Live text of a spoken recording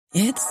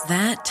It's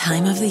that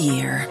time of the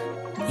year.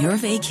 Your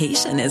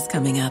vacation is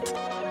coming up.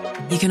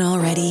 You can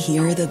already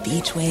hear the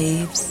beach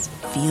waves,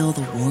 feel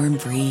the warm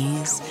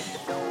breeze,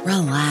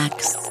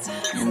 relax,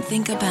 and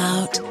think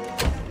about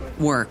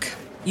work.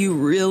 You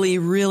really,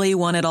 really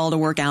want it all to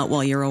work out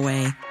while you're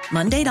away.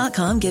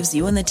 Monday.com gives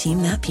you and the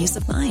team that peace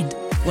of mind.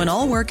 When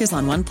all work is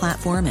on one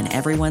platform and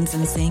everyone's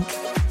in sync,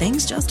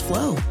 things just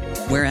flow.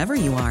 Wherever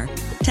you are,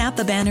 tap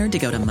the banner to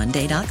go to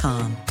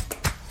Monday.com.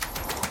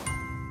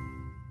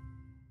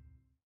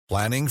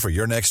 Planning for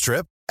your next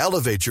trip?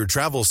 Elevate your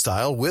travel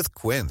style with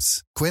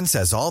Quince. Quince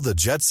has all the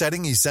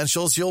jet-setting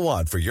essentials you'll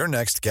want for your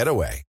next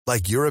getaway,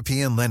 like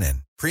European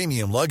linen,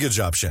 premium luggage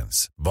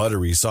options,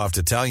 buttery soft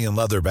Italian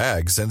leather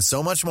bags, and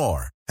so much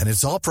more. And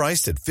it's all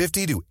priced at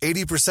 50 to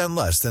 80%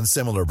 less than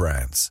similar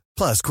brands.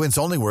 Plus, Quince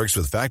only works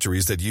with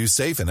factories that use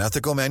safe and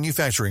ethical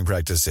manufacturing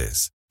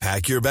practices.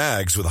 Pack your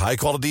bags with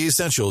high-quality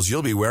essentials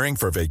you'll be wearing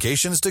for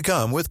vacations to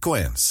come with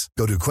Quince.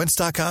 Go to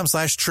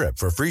quince.com/trip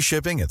for free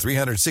shipping and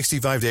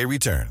 365-day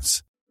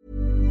returns.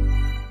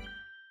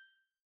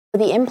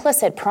 The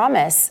implicit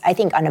promise, I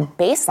think, on a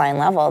baseline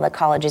level that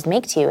colleges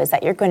make to you is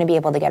that you're going to be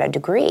able to get a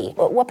degree.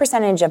 What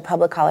percentage of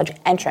public college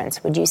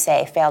entrants would you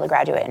say fail to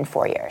graduate in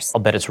 4 years?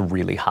 I'll bet it's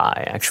really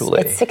high,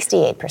 actually. It's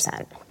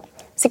 68%.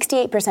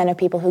 68% of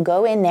people who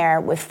go in there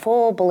with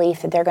full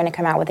belief that they're going to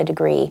come out with a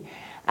degree,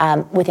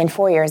 within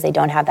 4 years, they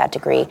don't have that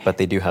degree. But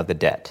they do have the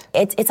debt.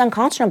 It's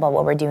unconscionable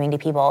what we're doing to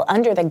people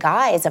under the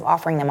guise of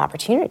offering them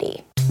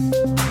opportunity.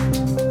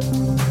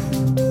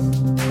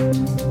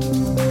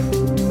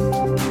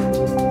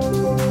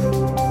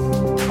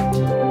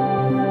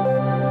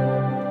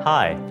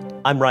 Hi,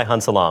 I'm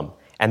Raihan Salam,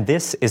 and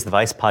this is the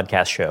Vice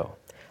Podcast Show.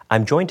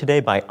 I'm joined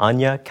today by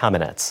Anya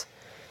Kamenetz,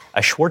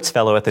 a Schwartz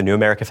Fellow at the New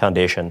America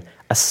Foundation,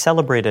 a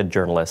celebrated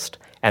journalist,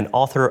 and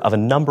author of a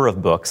number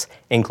of books,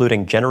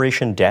 including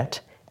Generation Debt,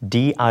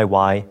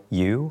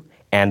 DIYU,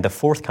 and the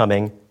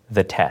forthcoming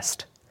The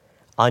Test.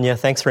 Anya,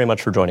 thanks very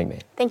much for joining me.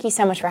 Thank you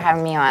so much for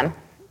having me on.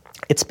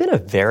 It's been a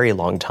very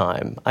long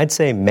time, I'd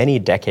say many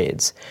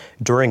decades,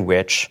 during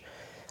which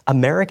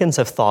Americans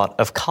have thought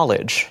of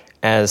college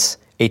as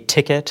a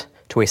ticket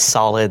to a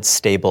solid,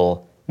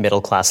 stable,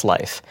 middle-class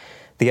life.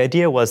 The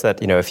idea was that,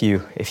 if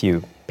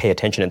you pay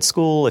attention in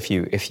school, if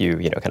you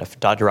kind of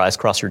dot your I's,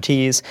 cross your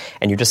T's,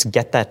 and you just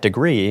get that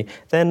degree,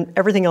 then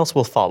everything else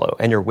will follow,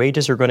 and your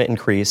wages are going to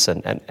increase,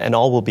 and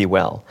all will be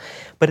well.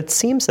 But it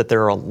seems that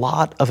there are a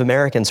lot of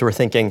Americans who are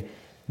thinking,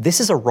 this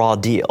is a raw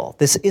deal.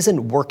 This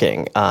isn't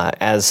working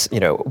as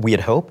we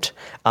had hoped,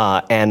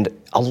 and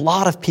a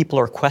lot of people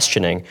are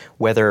questioning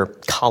whether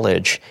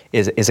college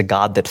is a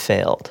god that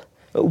failed.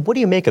 What do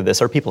you make of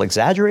this? Are people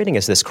exaggerating?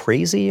 Is this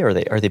crazy? Are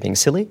they being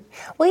silly?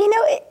 Well,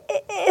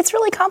 it's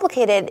really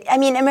complicated. I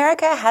mean,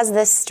 America has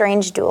this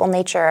strange dual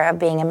nature of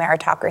being a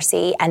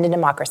meritocracy and a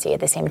democracy at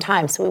the same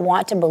time. So we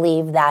want to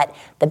believe that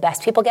the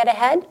best people get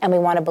ahead, and we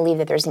want to believe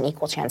that there's an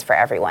equal chance for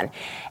everyone.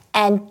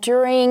 And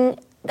during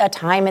a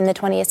time in the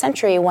 20th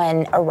century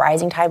when a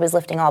rising tide was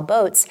lifting all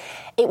boats,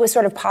 it was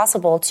sort of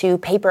possible to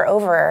paper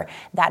over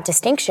that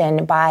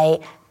distinction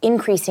by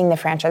increasing the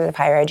franchise of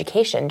higher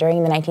education.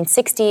 During the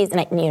 1960s,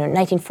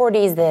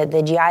 1940s,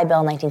 the GI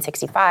Bill,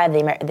 1965,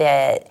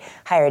 the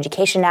Higher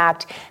Education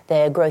Act,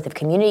 the growth of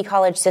community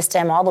college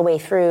system, all the way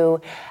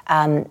through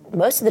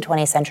most of the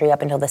 20th century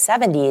up until the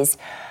 70s,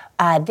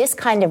 this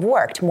kind of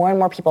worked. More and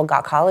more people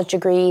got college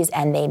degrees,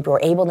 and they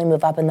were able to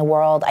move up in the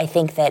world. I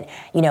think that,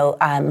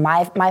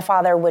 my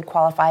father would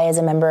qualify as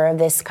a member of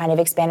this kind of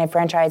expanded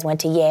franchise, went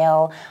to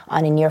Yale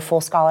on a near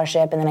full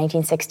scholarship in the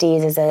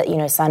 1960s as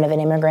a, son of an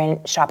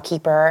immigrant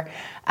shopkeeper.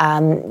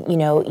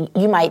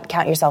 You might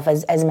count yourself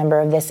as a member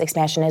of this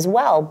expansion as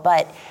well,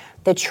 but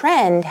the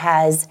trend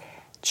has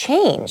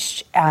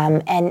changed.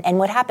 And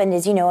what happened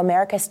is,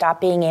 America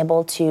stopped being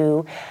able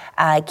to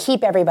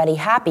keep everybody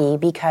happy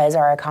because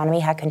our economy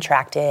had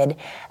contracted.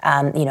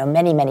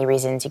 Many, many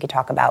reasons you could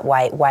talk about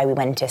why we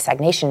went into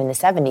stagnation in the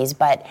 70s.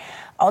 But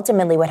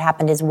ultimately what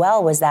happened as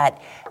well was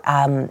that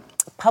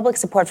public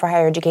support for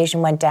higher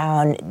education went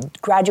down,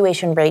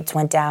 graduation rates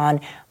went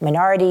down,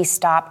 minorities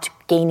stopped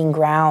gaining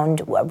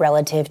ground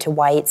relative to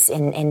whites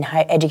in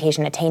higher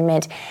education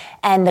attainment,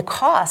 and the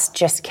cost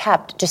just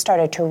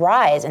started to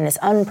rise in this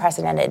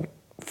unprecedented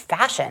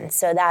fashion,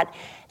 so that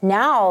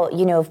now,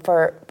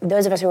 for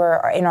those of us who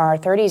are in our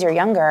 30s or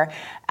younger,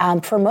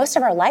 for most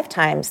of our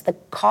lifetimes, the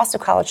cost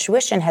of college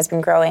tuition has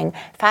been growing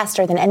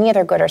faster than any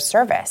other good or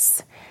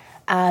service.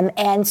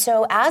 And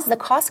so as the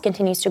cost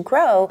continues to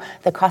grow,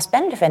 the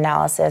cost-benefit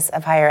analysis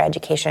of higher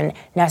education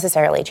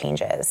necessarily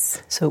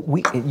changes. So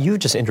you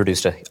just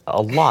introduced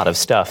a lot of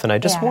stuff, and I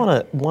just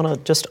want to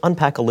just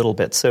unpack a little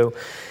bit. So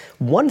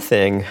one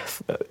thing,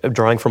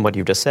 drawing from what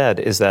you just said,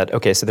 is that,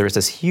 so there was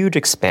this huge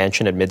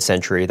expansion at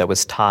mid-century that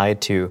was tied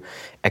to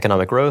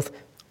economic growth,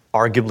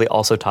 arguably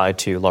also tied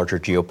to larger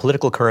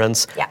geopolitical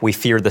currents. Yeah. We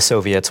feared the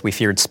Soviets. We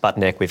feared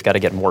Sputnik. We've got to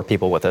get more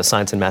people with a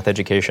science and math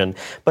education.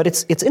 But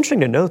it's interesting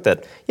to note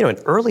that, in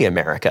early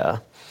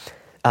America,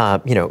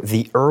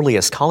 the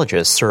earliest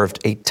colleges served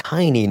a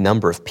tiny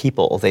number of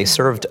people. They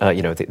served,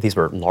 these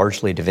were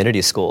largely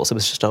divinity schools. It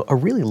was just a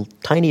really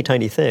tiny,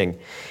 tiny thing.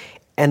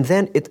 And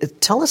then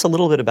tell us a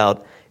little bit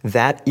about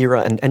that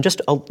era and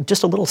just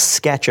a little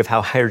sketch of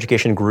how higher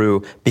education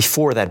grew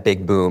before that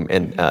big boom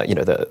in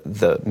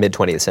the mid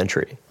 20th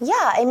century.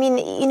 Yeah, I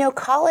mean,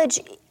 college,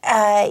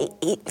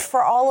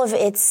 for all of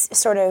its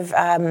sort of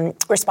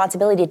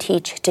responsibility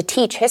to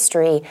teach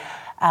history,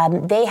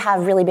 they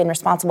have really been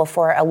responsible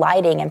for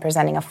eliding and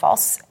presenting a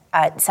false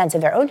sense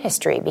of their own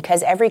history,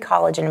 because every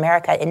college in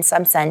America, in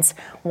some sense,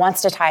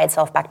 wants to tie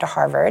itself back to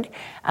Harvard,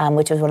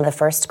 which was one of the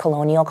first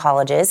colonial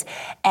colleges.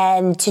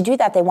 And to do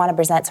that, they want to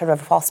present sort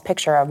of a false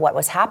picture of what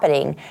was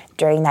happening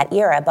during that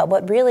era. But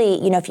what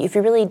really, if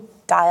you really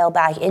dial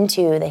back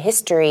into the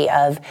history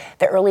of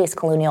the earliest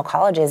colonial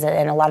colleges,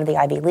 and a lot of the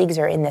Ivy Leagues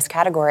are in this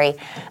category,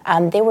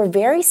 they were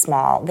very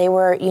small. They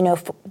were,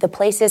 the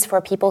places for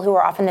people who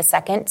were often the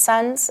second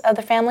sons of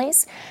the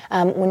families,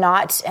 were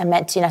not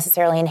meant to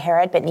necessarily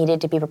inherit, but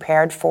needed to be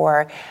prepared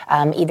for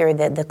either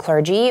the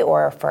clergy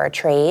or for a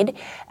trade.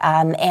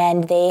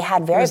 And they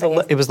had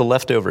it was the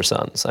leftover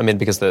sons. I mean,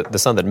 because the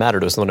son that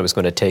mattered was the one who was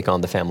going to take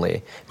on the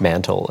family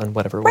mantle in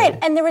whatever way. Right,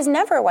 and there was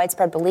never a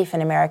widespread belief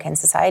in American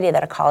society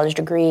that a college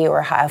degree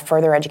or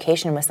further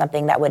education was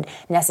something that would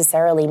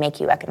necessarily make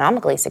you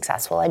economically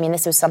successful. I mean,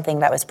 this was something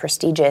that was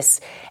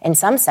prestigious in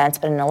some sense,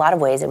 but in a lot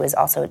of ways it was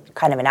also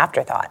kind of an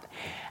afterthought.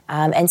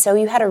 And so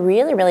you had a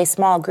really, really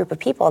small group of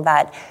people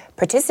that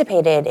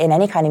participated in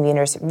any kind of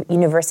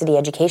university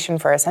education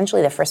for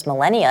essentially the first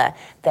millennia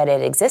that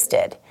it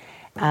existed.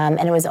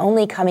 And it was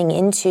only coming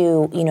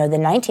into, the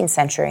 19th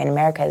century in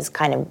America's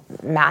kind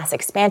of mass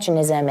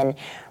expansionism and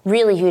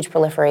really huge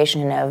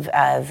proliferation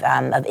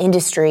of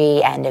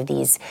industry and of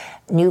these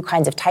new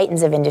kinds of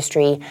titans of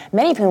industry,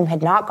 many of whom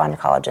had not gone to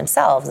college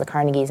themselves, the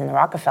Carnegies and the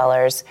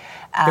Rockefellers.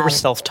 They were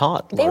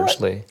self-taught,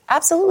 largely. They were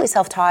absolutely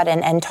self-taught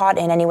and taught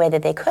in any way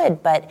that they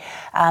could, but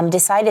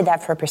decided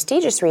that for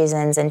prestigious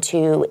reasons and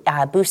to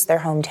boost their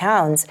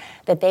hometowns,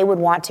 that they would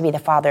want to be the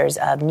fathers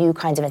of new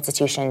kinds of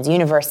institutions,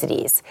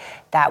 universities,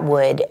 that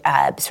would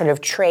sort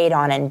of trade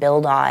on and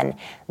build on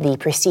the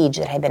prestige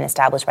that had been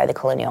established by the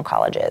colonial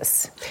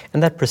colleges.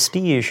 And that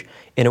prestige,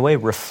 in a way,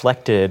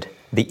 reflected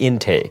the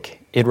intake.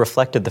 It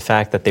reflected the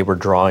fact that they were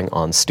drawing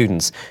on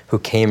students who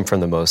came from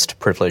the most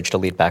privileged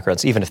elite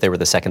backgrounds, even if they were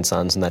the second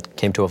sons, and that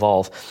came to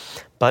evolve.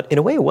 But in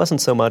a way, it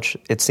wasn't so much,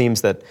 it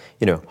seems that,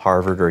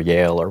 Harvard or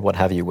Yale or what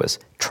have you was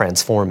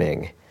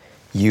transforming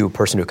you,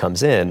 person who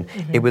comes in.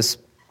 Mm-hmm. It was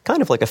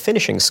kind of like a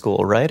finishing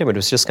school, right? I mean, it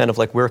was just kind of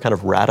like we're kind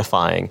of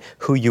ratifying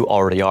who you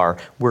already are.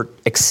 We're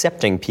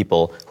accepting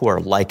people who are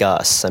like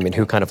us,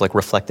 who kind of like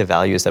reflect the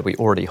values that we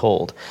already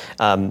hold.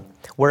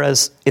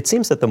 Whereas it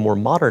seems that the more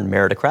modern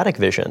meritocratic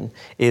vision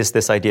is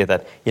this idea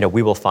that,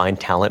 we will find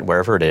talent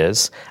wherever it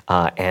is,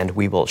 and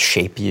we will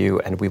shape you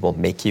and we will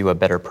make you a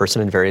better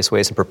person in various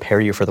ways and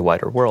prepare you for the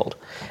wider world.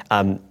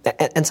 And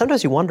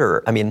sometimes you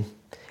wonder,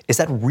 is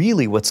that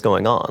really what's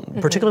going on? Mm-hmm.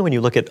 Particularly when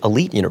you look at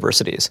elite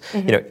universities.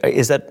 Mm-hmm.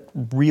 Is that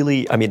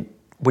really,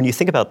 when you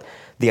think about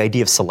the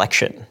idea of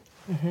selection,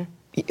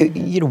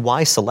 mm-hmm.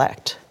 Why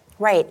select?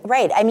 Right.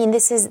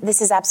 This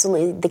is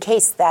absolutely the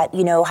case that,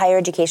 higher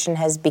education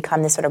has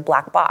become this sort of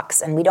black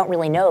box, and we don't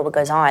really know what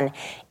goes on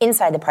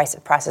inside the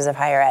process of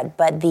higher ed.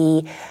 But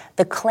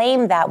the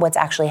claim that what's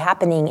actually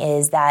happening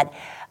is that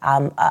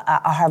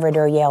a Harvard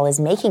or Yale is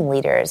making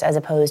leaders as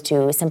opposed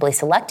to simply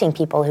selecting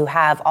people who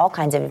have all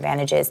kinds of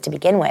advantages to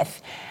begin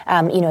with,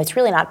 it's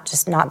really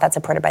not that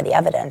supported by the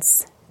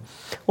evidence.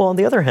 Well, on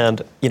the other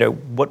hand,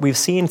 what we've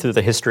seen through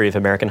the history of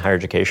American higher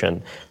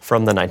education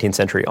from the 19th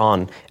century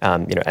on,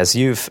 as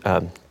you've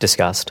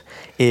discussed,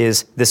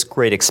 is this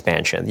great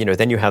expansion.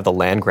 Then you have the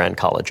land-grant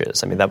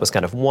colleges. That was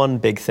kind of one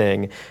big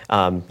thing.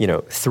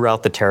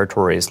 Throughout the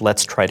territories,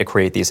 let's try to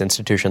create these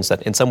institutions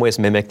that in some ways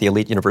mimic the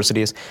elite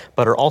universities,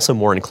 but are also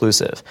more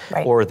inclusive,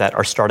 right. Or that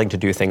are starting to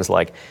do things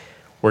like,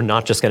 we're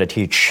not just going to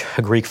teach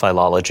Greek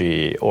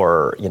philology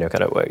or,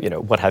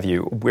 what have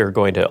you. We're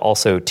going to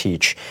also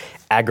teach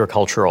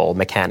agricultural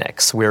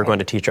mechanics. We're going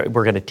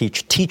to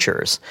teach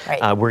teachers.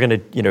 Right. We're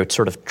going to,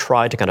 sort of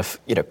try to kind of,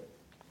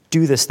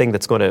 do this thing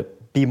that's going to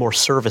be more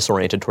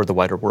service-oriented toward the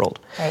wider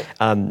world. Right.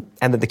 And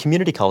then the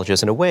community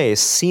colleges, in a way,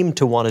 seem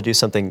to want to do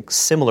something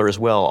similar as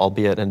well,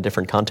 albeit in a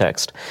different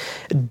context.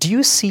 Do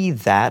you see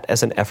that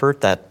as an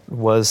effort that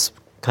was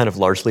kind of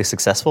largely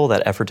successful,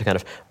 that effort to kind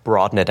of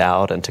broaden it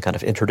out and to kind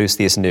of introduce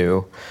these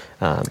new...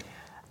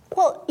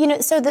 Well,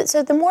 so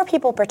the more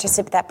people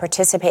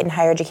participate in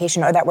higher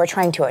education, or that we're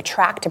trying to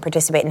attract to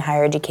participate in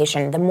higher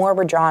education, the more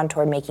we're drawn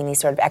toward making these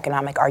sort of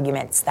economic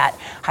arguments that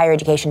higher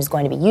education is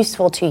going to be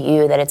useful to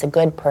you, that it's a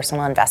good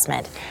personal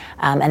investment,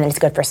 and that it's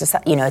good for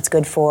society, it's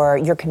good for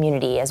your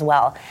community as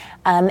well.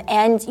 And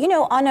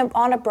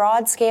on a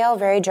broad scale,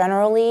 very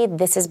generally,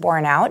 this is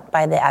borne out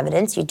by the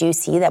evidence. You do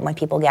see that when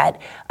people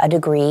get a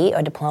degree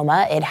or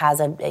diploma, it has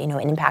an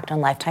impact on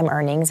lifetime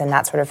earnings and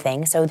that sort of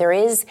thing. So there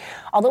is,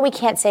 although we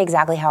can't say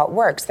exactly how it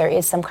works, works. There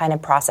is some kind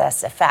of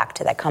process effect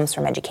that comes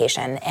from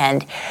education.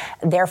 And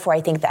therefore,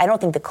 I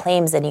don't think the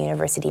claims that a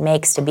university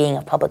makes to being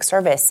of public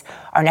service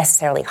are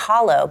necessarily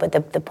hollow. But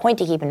the point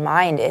to keep in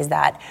mind is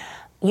that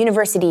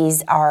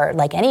universities are,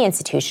 like any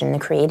institution,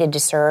 created to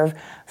serve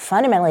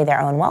fundamentally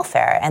their own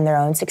welfare and their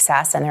own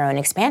success and their own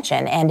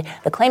expansion. And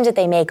the claims that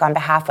they make on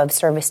behalf of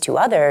service to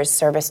others,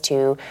 service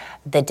to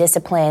the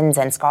disciplines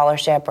and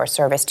scholarship, or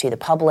service to the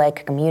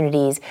public,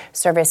 communities,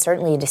 service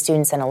certainly to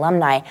students and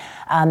alumni,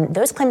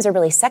 those claims are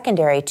really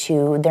secondary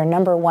to their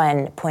number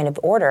one point of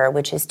order,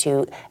 which is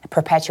to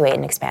perpetuate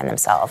and expand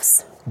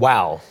themselves.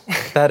 Wow.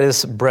 That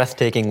is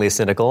breathtakingly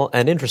cynical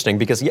and interesting,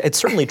 because it's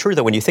certainly true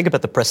that when you think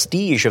about the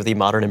prestige of the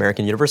modern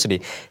American university,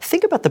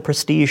 think about the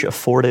prestige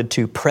afforded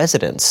to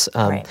presidents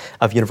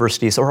of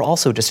universities, or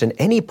also just in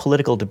any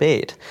political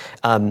debate.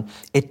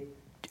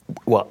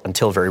 Well,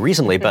 until very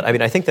recently, but I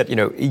mean, I think that,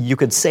 you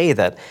could say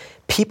that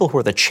people who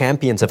are the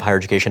champions of higher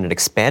education and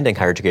expanding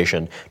higher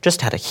education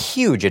just had a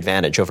huge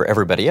advantage over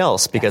everybody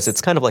else, because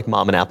it's kind of like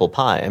mom and apple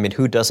pie. I mean,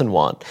 who doesn't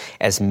want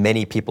as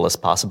many people as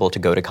possible to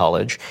go to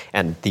college?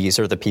 And these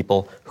are the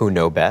people who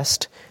know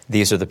best.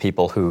 These are the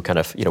people who kind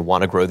of,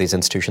 want to grow these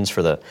institutions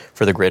for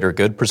the greater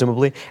good,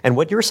 presumably. And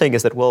what you're saying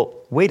is that, well,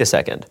 wait a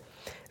second.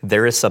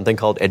 There is something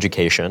called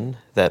education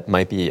that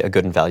might be a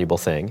good and valuable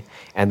thing.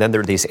 And then there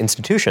are these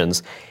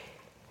institutions.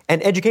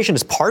 And education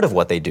is part of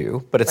what they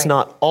do, but it's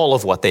not all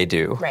of what they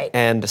do. Right.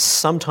 And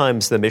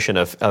sometimes the mission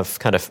of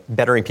kind of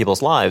bettering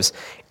people's lives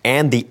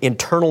and the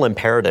internal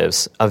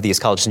imperatives of these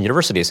colleges and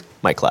universities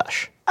might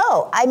clash.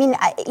 Oh, I mean,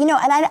 and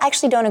I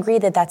actually don't agree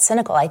that that's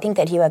cynical. I think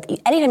that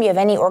anytime you have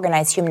any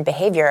organized human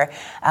behavior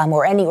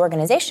or any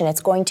organization,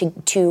 it's going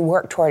to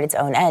work toward its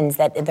own ends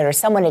that are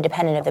somewhat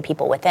independent of the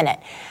people within it.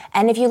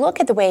 And if you look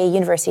at the way a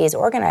university is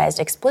organized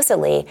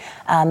explicitly,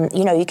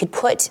 you could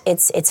put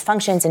its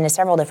functions into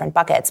several different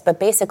buckets. But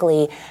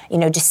basically,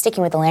 just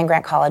sticking with the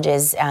land-grant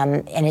colleges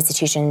and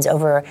institutions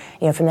over,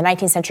 from the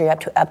 19th century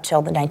up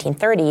till the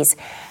 1930s,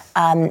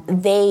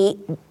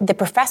 the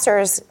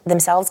professors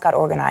themselves got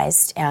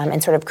organized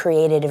and sort of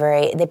created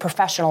they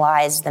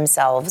professionalized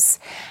themselves,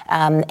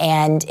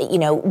 and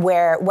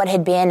where what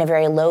had been a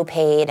very low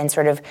paid and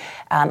sort of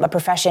a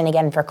profession,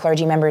 again, for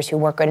clergy members who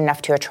weren't good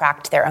enough to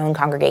attract their own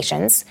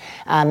congregations,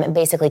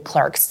 basically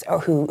clerks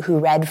who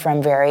read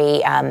from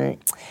very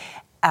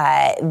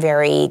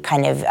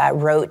kind of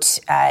rote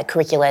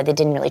curricula that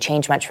didn't really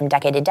change much from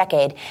decade to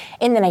decade,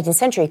 in the 19th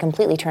century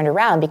completely turned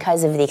around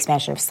because of the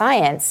expansion of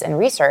science and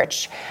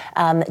research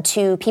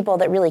to people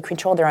that really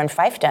controlled their own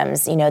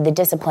fiefdoms, the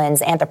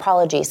disciplines,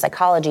 anthropology,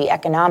 psychology,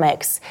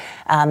 economics,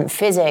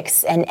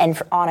 physics,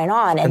 and on and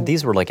on. And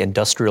these were like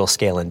industrial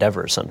scale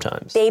endeavors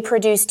sometimes. They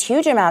produced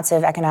huge amounts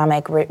of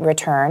economic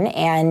return,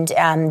 and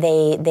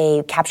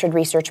they captured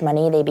research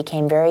money. They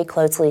became very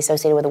closely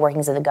associated with the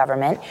workings of the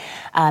government.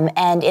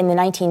 And in the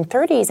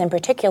 1930s in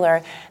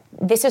particular,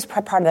 this is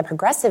part of the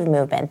progressive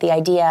movement, the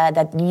idea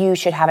that you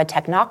should have a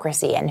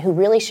technocracy, and who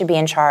really should be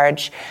in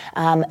charge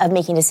of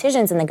making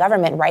decisions in the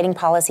government, writing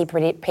policy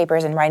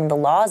papers and writing the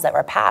laws that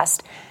were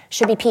passed,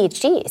 should be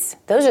PhDs.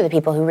 Those are the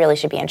people who really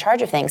should be in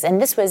charge of things.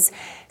 And this was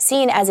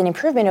seen as an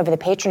improvement over the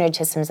patronage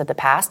systems of the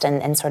past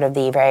and sort of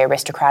the very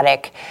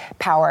aristocratic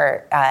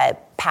power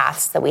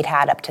paths that we'd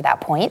had up to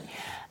that point.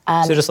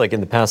 So just like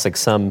in the past, like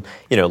some,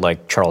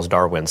 like Charles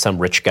Darwin, some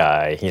rich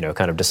guy,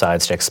 kind of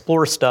decides to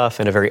explore stuff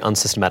in a very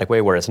unsystematic way,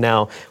 whereas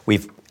now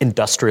we've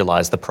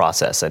industrialized the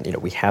process and,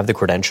 we have the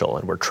credential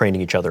and we're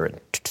training each other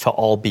to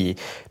all be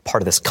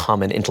part of this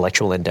common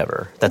intellectual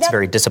endeavor that's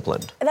very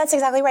disciplined. That's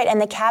exactly right. And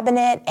the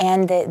cabinet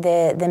and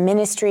the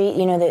ministry,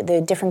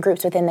 the different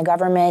groups within the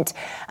government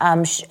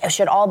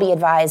should all be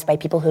advised by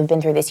people who've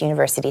been through this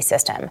university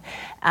system.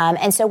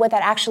 And so what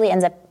that actually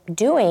ends up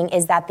doing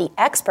is that the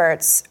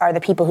experts are the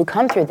people who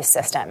come through the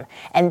system,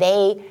 and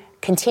they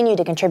continue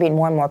to contribute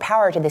more and more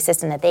power to the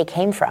system that they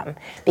came from.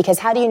 Because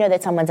how do you know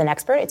that someone's an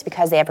expert? It's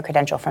because they have a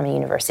credential from a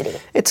university.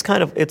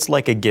 It's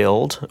like a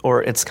guild,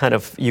 or it's kind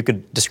of, you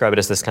could describe it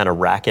as this kind of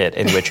racket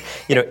in which,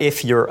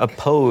 if you're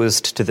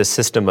opposed to the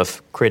system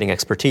of creating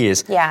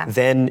expertise,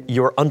 then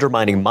you're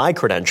undermining my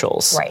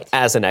credentials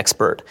as an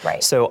expert.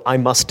 Right. So I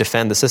must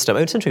defend the system.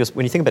 It's interesting because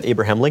when you think about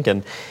Abraham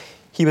Lincoln,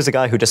 he was a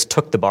guy who just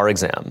took the bar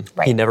exam.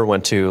 Right. He never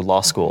went to law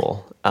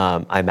school.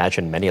 I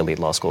imagine many elite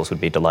law schools would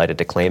be delighted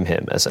to claim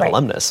him as an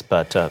alumnus,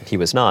 but he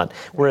was not.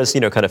 Whereas,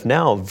 kind of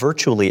now,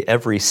 virtually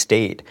every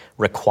state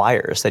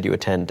requires that you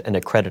attend an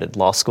accredited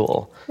law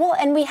school. Well,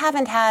 and we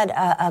haven't had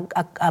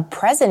a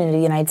president of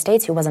the United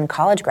States who wasn't a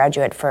college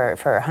graduate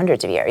for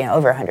hundreds of years,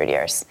 over 100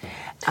 years.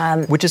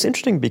 Which is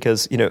interesting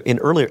because, in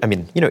earlier,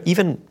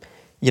 even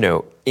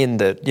in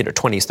the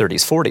 20s,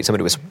 30s, 40s,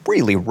 it was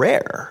really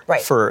rare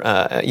for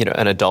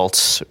an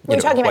adult. We're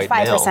talking about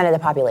 5% male. of the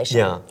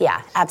population.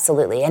 Yeah,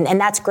 absolutely,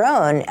 and that's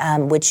grown,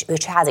 which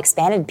has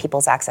expanded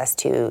people's access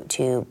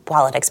to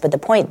politics. But the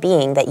point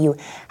being that you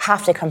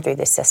have to come through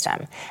this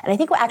system, and I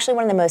think actually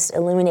one of the most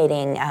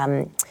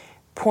illuminating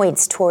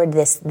points toward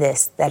this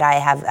that I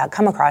have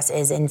come across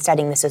is in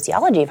studying the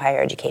sociology of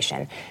higher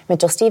education.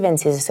 Mitchell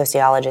Stevens, who's a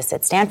sociologist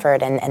at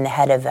Stanford and the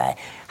head of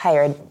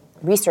higher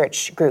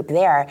research group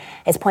there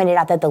has pointed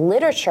out that the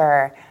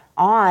literature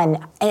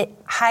on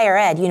higher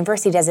ed,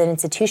 universities as an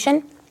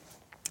institution,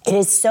 it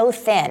is so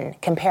thin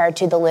compared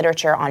to the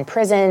literature on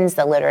prisons,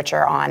 the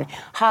literature on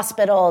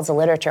hospitals, the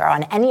literature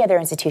on any other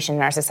institution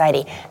in our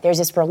society. There's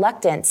this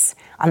reluctance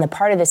on the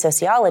part of the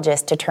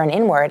sociologist to turn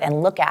inward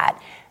and look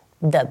at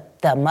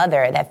the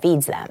mother that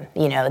feeds them,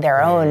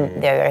 their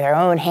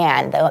own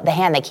hand, the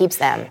hand that keeps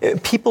them.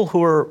 People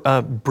who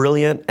are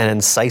brilliant and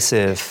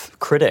incisive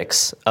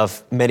critics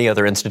of many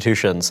other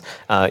institutions,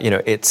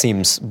 it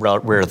seems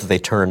rare that they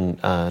turn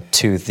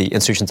to the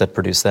institutions that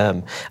produce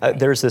them.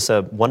 There's this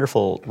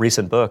wonderful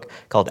recent book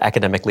called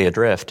Academically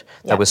Adrift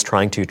that was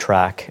trying to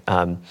track,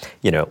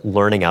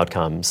 learning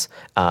outcomes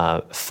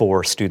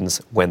for students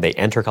when they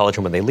enter college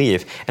and when they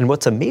leave. And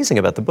what's amazing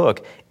about the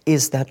book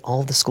is that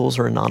all the schools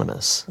are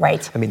anonymous.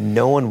 Right. I mean,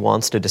 no one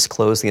wants to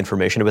disclose the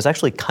information. It was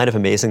actually kind of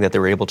amazing that they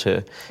were able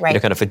to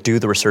kind of do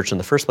the research in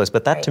the first place,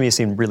 but that to me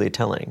seemed really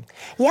telling.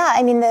 Yeah,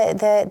 I mean,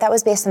 that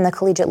was based on the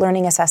Collegiate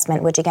Learning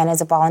Assessment, which again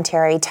is a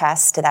voluntary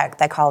test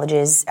that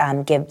colleges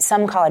give.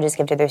 Some colleges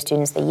give to their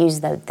students. They use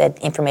the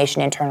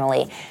information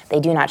internally. They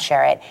do not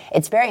share it.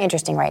 It's very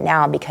interesting right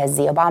now because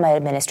the Obama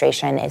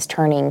administration is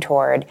turning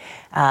toward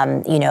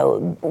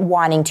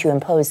wanting to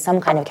impose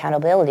some kind of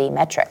accountability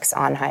metrics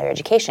on higher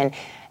education,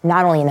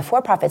 not only in the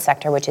for-profit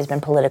sector, which has been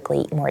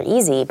politically more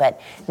easy,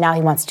 but now he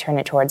wants to turn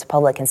it towards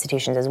public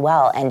institutions as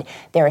well. And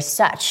there is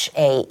such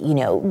a,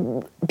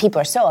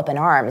 people are so up in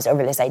arms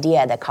over this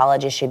idea that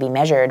colleges should be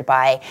measured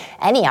by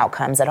any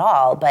outcomes at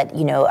all. But,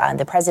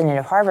 the president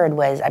of Harvard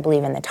was, I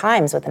believe, in the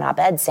Times with an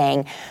op-ed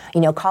saying,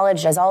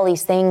 college does all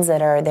these things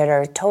that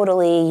are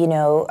totally,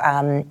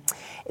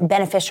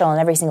 beneficial in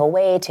every single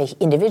way to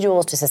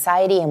individuals, to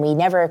society, and we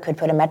never could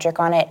put a metric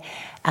on it,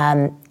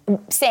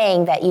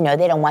 saying that,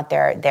 they don't want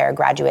their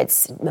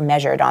graduates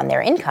measured on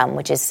their income,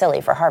 which is silly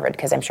for Harvard,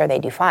 because I'm sure they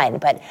do fine.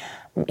 But,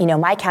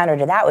 my counter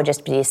to that would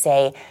just be to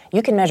say,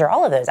 you can measure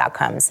all of those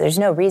outcomes. There's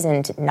no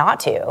reason not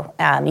to.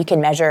 You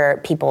can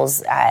measure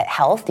people's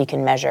health. You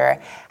can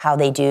measure how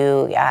they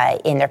do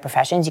in their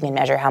professions. You can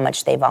measure how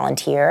much they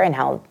volunteer and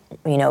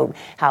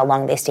how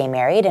long they stay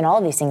married, and all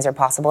of these things are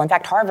possible. In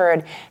fact,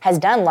 Harvard has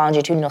done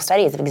longitudinal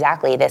studies of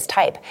exactly this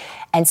type.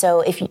 And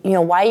so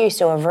why are you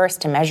so averse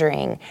to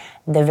measuring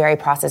the very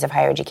process of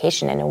higher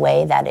education in a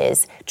way that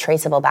is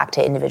traceable back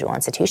to individual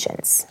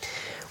institutions?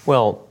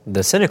 Well,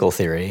 the cynical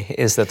theory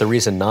is that the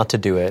reason not to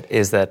do it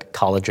is that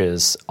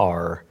colleges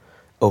are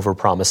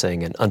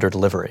overpromising and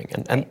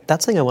underdelivering. And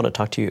that's something I want to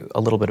talk to you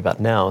a little bit about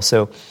now.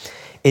 So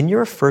in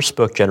your first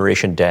book,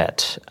 Generation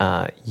Debt,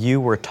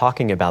 you were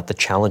talking about the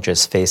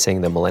challenges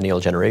facing the millennial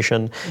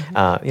generation.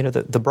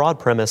 Mm-hmm. The broad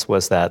premise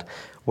was that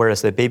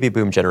whereas the baby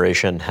boom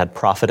generation had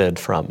profited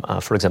from,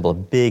 for example, a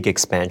big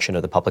expansion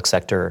of the public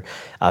sector,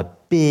 a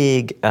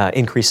big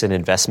increase in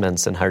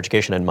investments in higher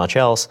education and much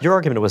else, your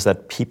argument was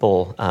that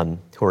people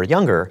who are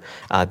younger,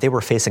 they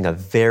were facing a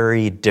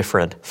very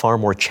different, far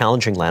more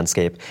challenging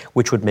landscape,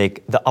 which would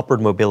make the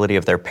upward mobility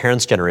of their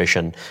parents'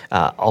 generation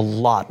a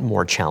lot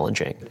more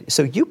challenging.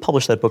 So you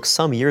published that book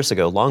some years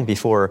ago, long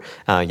before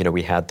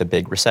we had the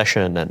big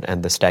recession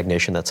and the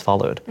stagnation that's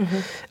followed.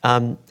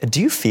 Mm-hmm.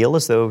 Do you feel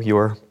as though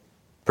your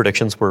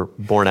predictions were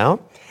borne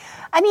out?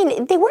 I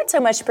mean, they weren't so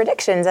much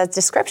predictions as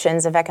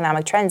descriptions of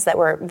economic trends that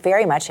were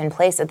very much in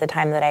place at the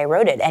time that I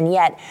wrote it. And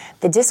yet,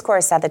 the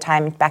discourse at the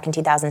time, back in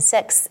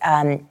 2006,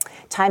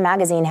 Time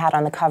magazine had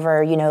on the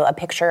cover, a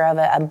picture of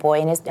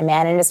a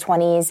man in his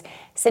 20s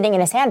sitting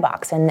in a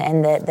sandbox, and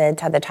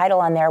the title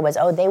on there was,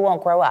 "Oh, they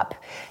won't grow up."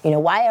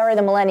 Why are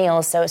the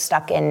millennials so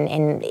stuck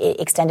in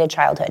extended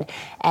childhood?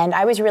 And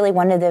I was really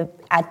one of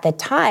at the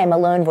time, a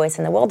lone voice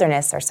in the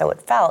wilderness, or so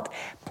it felt,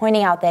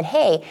 pointing out that,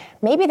 hey,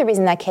 maybe the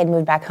reason that kid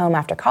moved back home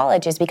after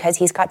college is because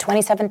he's got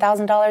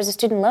 $27,000 of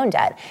student loan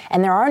debt,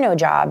 and there are no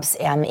jobs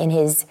in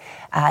his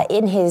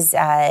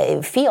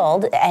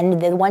field,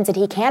 and the ones that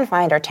he can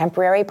find are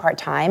temporary,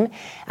 part-time,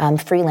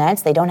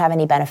 freelance. They don't have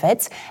any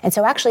benefits, and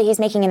so actually he's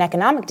making an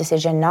economic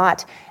decision,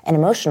 not an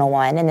emotional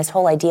one. And this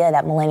whole idea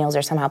that millennials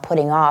are somehow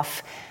putting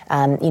off,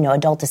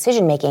 adult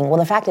decision making. Well,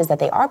 the fact is that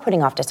they are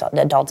putting off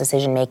adult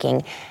decision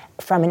making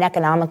from an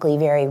economically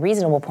very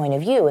reasonable point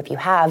of view. If you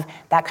have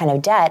that kind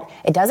of debt,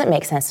 it doesn't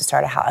make sense to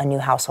start a new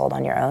household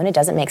on your own. It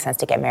doesn't make sense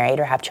to get married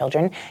or have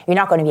children. You're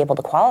not going to be able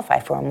to qualify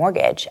for a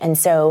mortgage. And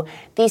so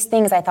these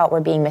things I thought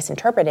were being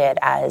misinterpreted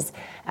as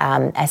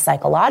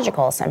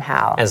psychological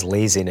somehow. As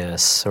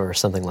laziness or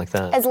something like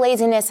that. As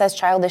laziness, as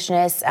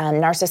childishness,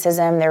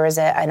 narcissism. There was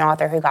an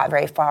author who got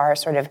very far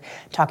sort of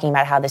talking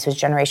about how this was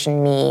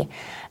Generation Me.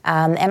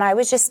 And I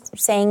was just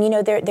saying,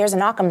 there's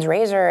an Occam's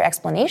razor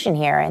explanation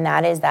here, and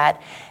that is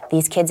that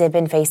these kids have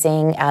been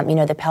facing,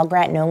 the Pell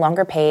Grant no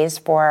longer pays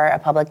for a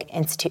public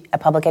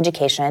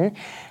education.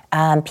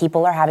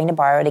 People are having to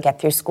borrow to get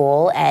through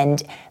school,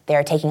 and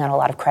they're taking on a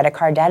lot of credit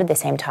card debt at the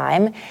same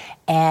time.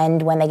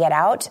 And when they get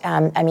out,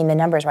 the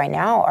numbers right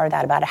now are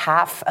that about a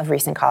half of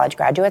recent college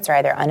graduates are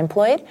either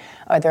unemployed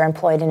or they're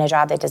employed in a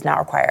job that does not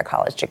require a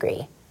college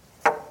degree.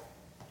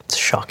 It's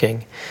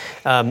shocking.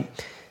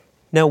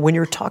 Now, when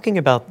you're talking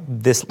about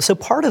this, so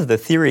part of the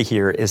theory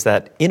here is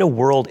that in a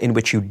world in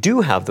which you do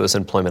have those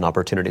employment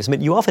opportunities, I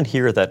mean, you often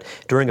hear that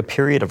during a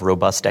period of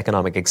robust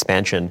economic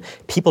expansion,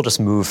 people just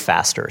move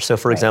faster. So,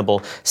 for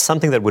example,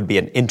 something that would be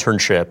an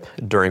internship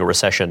during a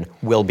recession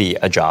will be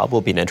a job,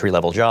 will be an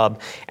entry-level job,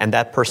 and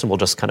that person will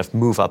just kind of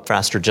move up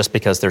faster just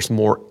because there's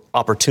more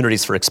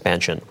opportunities for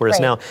expansion.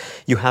 Whereas now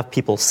you have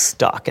people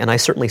stuck, and I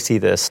certainly see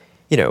this,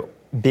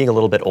 being a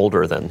little bit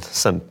older than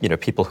some,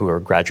 people who are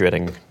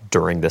graduating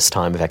during this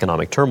time of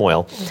economic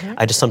turmoil.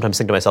 I just sometimes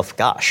think to myself,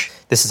 gosh,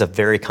 this is a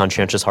very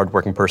conscientious,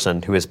 hardworking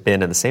person who has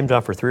been in the same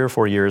job for 3 or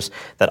 4 years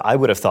that I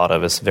would have thought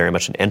of as very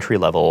much an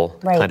entry-level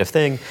kind of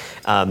thing.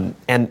 And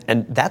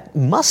that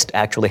must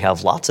actually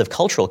have lots of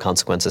cultural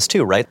consequences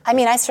too, right? I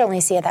mean, I certainly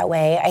see it that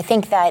way. I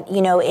think that,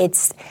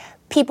 it's...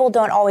 People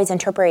don't always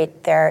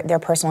interpret their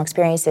personal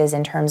experiences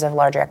in terms of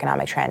larger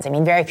economic trends. I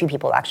mean, very few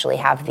people actually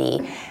have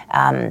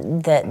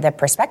the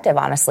perspective,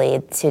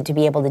 honestly, to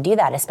be able to do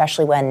that,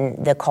 especially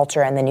when the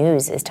culture and the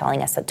news is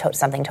telling us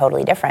something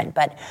totally different.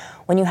 But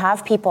when you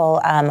have people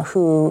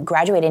who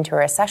graduate into a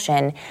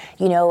recession,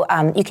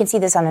 you can see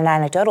this on an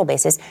anecdotal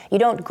basis. You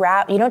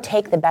don't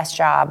take the best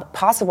job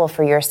possible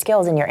for your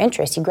skills and your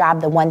interests. You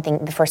grab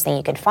the first thing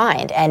you can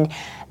find, and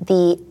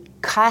the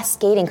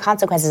cascading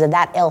consequences of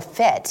that ill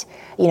fit,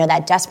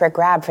 that desperate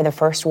grab for the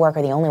first work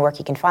or the only work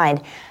you can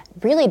find,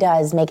 really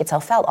does make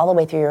itself felt all the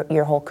way through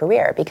your whole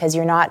career, because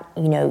you're not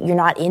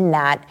in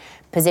that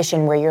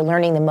position where you're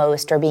learning the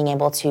most or being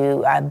able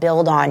to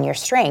build on your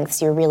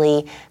strengths. You're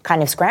really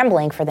kind of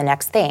scrambling for the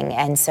next thing.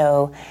 And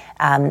so,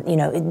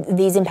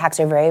 these impacts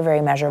are very,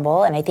 very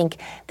measurable, and I think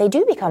they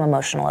do become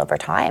emotional over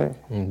time.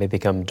 They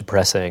become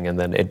depressing, and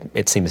then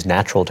it seems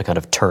natural to kind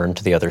of turn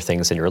to the other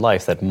things in your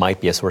life that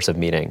might be a source of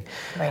meaning.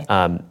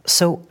 Right.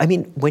 So, I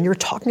mean, when you're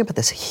talking about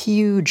this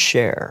huge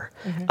share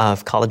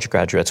of college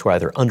graduates who are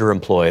either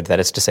underemployed, that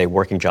is to say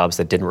working jobs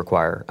that didn't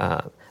require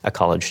a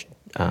college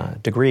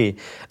degree,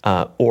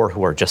 or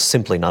who are just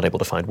simply not able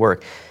to find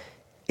work,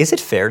 is it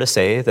fair to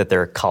say that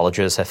their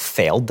colleges have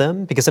failed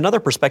them? Because another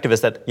perspective is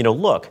that,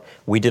 look,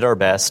 we did our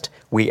best,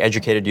 we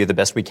educated you the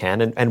best we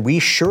can, and we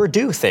sure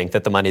do think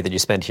that the money that you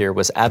spent here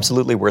was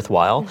absolutely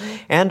worthwhile.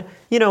 And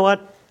you know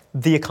what?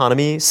 The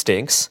economy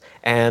stinks,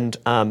 and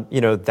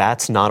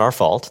that's not our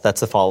fault.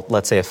 That's the fault,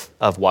 let's say,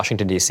 of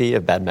Washington, D.C.,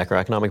 of bad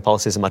macroeconomic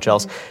policies and much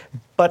else.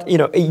 But,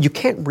 you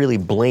can't really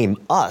blame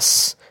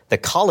us, the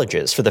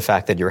colleges, for the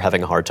fact that you're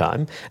having a hard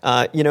time.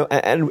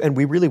 And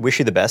we really wish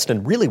you the best,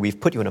 and really we've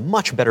put you in a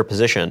much better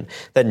position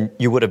than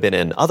you would have been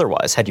in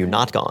otherwise had you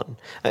not gone.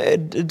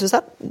 Does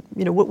that,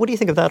 what do you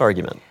think of that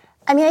argument?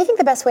 I mean, I think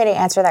the best way to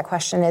answer that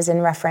question is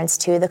in reference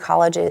to the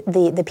college,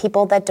 the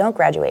people that don't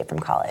graduate from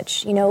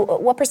college.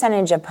 What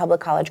percentage of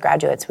public college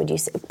graduates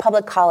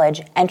public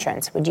college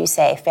entrants would you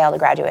say fail to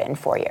graduate in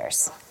 4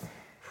 years?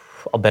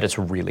 I'll bet it's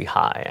really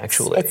high,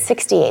 actually. It's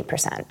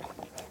 68%.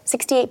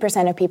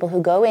 68% of people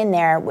who go in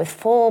there with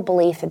full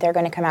belief that they're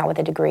going to come out with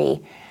a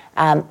degree,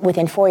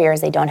 within 4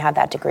 years they don't have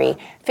that degree.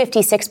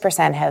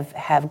 56%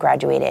 have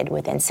graduated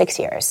within 6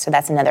 years. So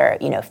that's another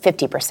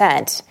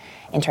 50%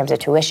 in terms of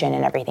tuition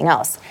and everything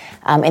else.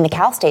 In the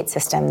Cal State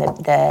system,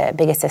 the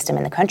biggest system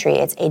in the country,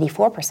 it's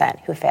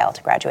 84% who fail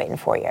to graduate in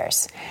 4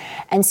 years.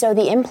 And so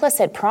the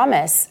implicit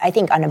promise, I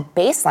think, on a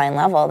baseline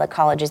level that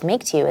colleges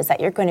make to you is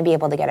that you're going to be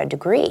able to get a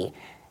degree.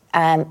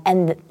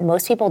 And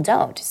most people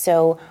don't.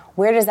 So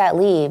where does that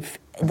leave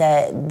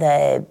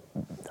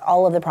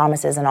all of the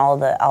promises and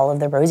all of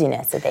the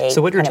rosiness that they?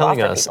 So what you're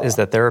telling us people? Is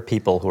that there are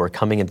people who are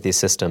coming into these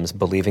systems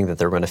believing that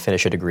they're going to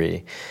finish a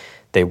degree.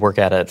 They work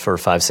at it for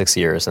 5-6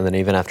 years, and then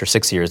even after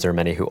 6 years, there are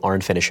many who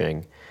aren't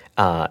finishing,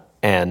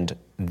 and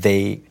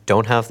they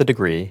don't have the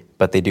degree,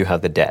 but they do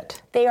have the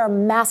debt. They are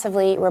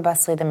massively,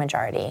 robustly the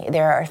majority.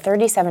 There are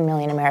 37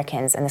 million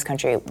Americans in this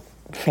country.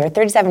 There are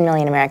 37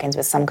 million Americans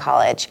with some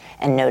college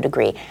and no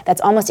degree. That's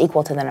almost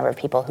equal to the number of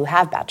people who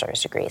have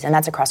bachelor's degrees, and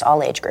that's across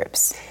all age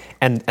groups.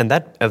 And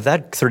that of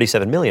that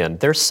 37 million,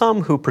 there's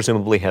some who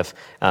presumably have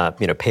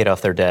paid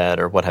off their debt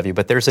or what have you,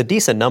 but there's a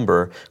decent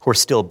number who are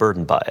still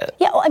burdened by it.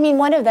 Yeah, well, I mean,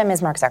 one of them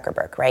is Mark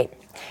Zuckerberg, right?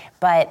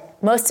 But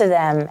most of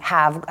them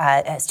have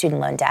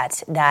student loan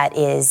debt that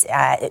is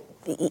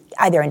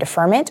either in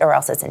deferment or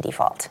else it's in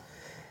default.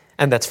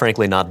 And that's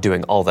frankly not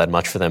doing all that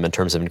much for them in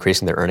terms of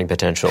increasing their earning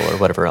potential or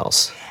whatever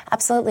else.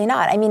 Absolutely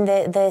not. I mean,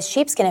 the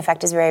sheepskin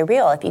effect is very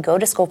real. If you go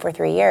to school for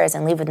 3 years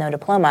and leave with no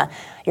diploma,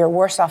 you're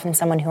worse off than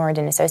someone who earned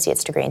an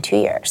associate's degree in 2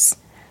 years.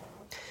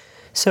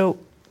 So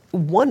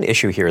one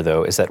issue here,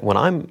 though, is that when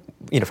I'm,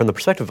 from the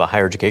perspective of a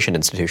higher education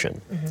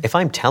institution, if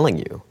I'm telling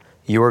you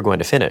you are going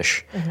to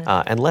finish,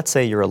 and let's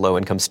say you're a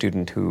low-income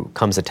student who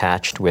comes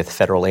attached with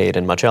federal aid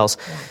and much else,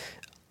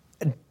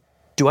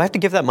 do I have to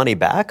give that money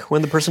back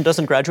when the person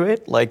doesn't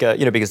graduate?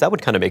 Because that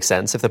would kind of make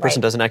sense. If the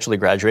person doesn't actually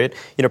graduate,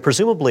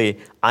 presumably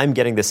I'm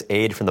getting this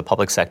aid from the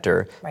public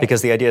sector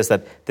because the idea is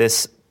that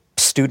this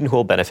student who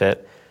will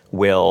benefit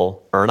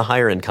will earn a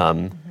higher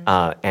income,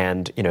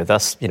 and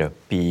thus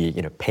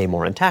pay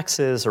more in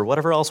taxes or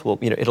whatever else. Well,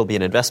 it'll be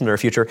an investment in our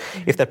future.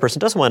 If that person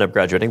doesn't wind up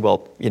graduating,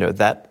 well,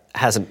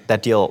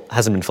 that deal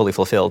hasn't been fully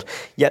fulfilled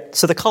yet.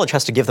 So the college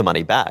has to give the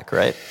money back,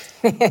 right?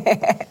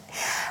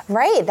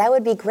 Right. That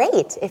would be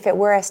great if it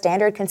were a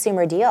standard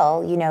consumer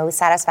deal,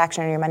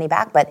 satisfaction on your money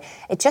back. But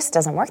it just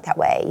doesn't work that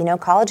way.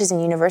 Colleges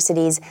and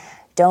universities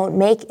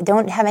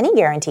don't have any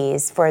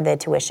guarantees for the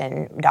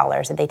tuition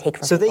dollars that they take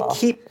from people. So they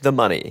keep the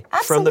money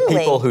Absolutely. from the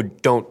people who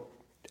don't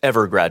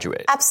ever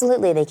graduate.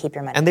 Absolutely, they keep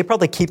your money. And they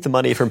probably keep the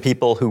money from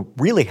people who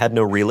really had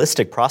no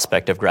realistic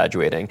prospect of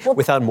graduating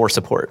without more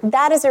support.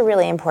 That is a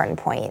really important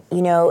point.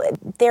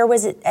 There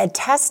was a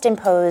test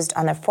imposed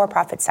on the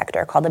for-profit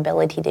sector called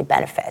ability to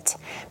benefit,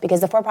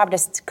 because the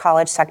for-profit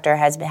college sector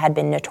had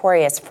been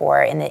notorious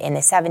for, in the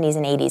 70s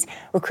and 80s,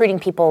 recruiting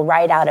people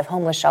right out of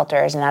homeless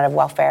shelters and out of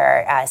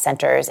welfare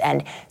centers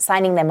and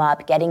signing them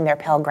up, getting their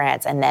Pell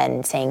Grants, and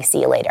then saying, see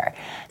you later.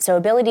 So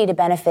ability to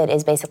benefit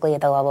is basically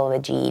at the level of a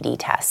GED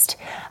test.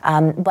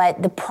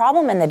 But the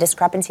problem and the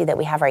discrepancy that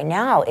we have right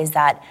now is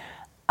that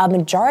a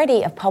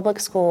majority of public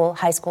school,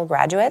 high school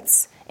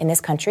graduates in this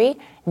country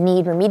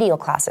need remedial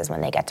classes when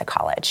they get to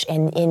college.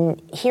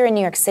 Here in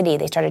New York City,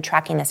 they started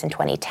tracking this in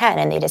 2010,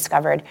 and they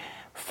discovered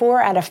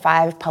 4 out of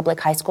 5 public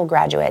high school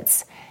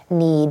graduates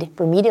need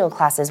remedial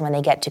classes when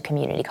they get to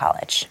community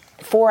college.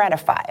 4 out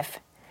of 5.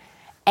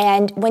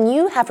 And when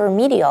you have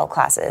remedial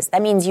classes,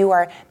 that means you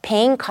are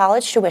paying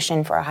college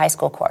tuition for a high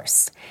school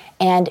course.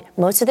 And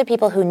most of the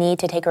people who need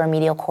to take a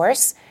remedial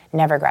course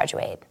never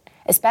graduate.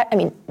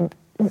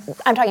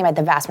 I'm talking about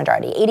the vast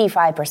majority.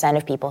 85%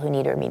 of people who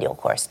need a remedial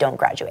course don't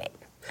graduate.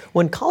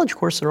 When college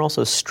courses are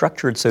also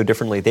structured so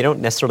differently, they don't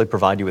necessarily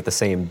provide you with the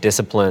same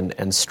discipline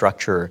and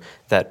structure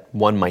that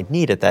one might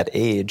need at that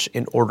age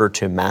in order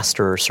to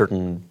master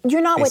certain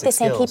You're not with the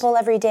same skills. people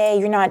every day.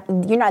 You're not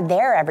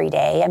there every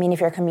day. If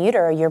you're a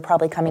commuter, you're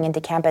probably coming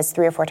into campus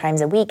 3 or 4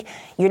 times a week.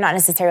 You're not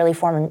necessarily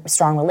forming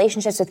strong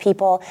relationships with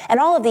people. And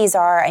all of these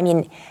are,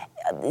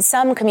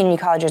 some community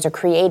colleges are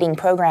creating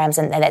programs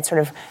and that sort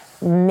of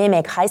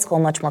mimic high school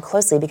much more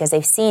closely, because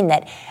they've seen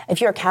that if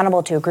you're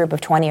accountable to a group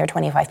of 20 or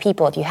 25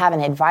 people, if you have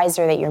an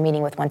advisor that you're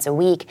meeting with once a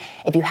week,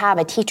 if you have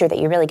a teacher that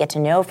you really get to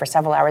know for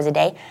several hours a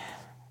day,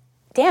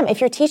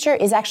 if your teacher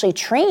is actually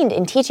trained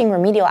in teaching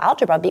remedial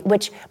algebra,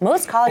 which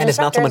most college and it's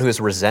not instructors... someone who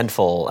is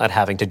resentful at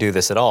having to do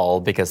this at all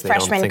because they don't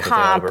think freshman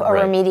comp that or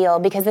remedial,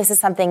 because this is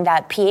something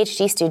that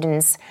PhD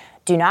students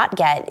do not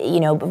get,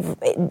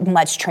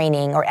 much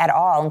training or at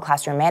all in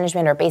classroom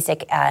management or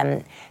basic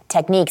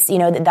techniques.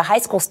 The high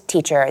school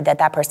teacher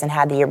that person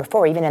had the year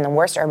before, even in the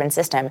worst urban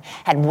system,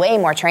 had way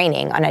more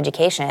training on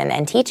education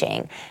and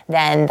teaching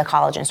than the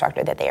college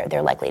instructor that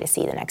they're likely to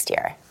see the next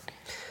year.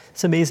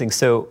 It's amazing.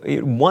 So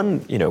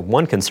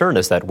one concern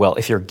is that, well,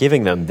 if you're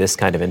giving them this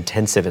kind of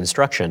intensive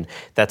instruction,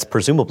 that's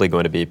presumably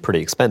going to be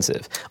pretty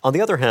expensive. On the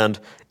other hand,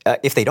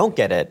 if they don't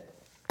get it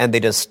and they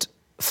just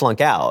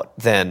flunk out,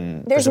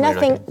 then there's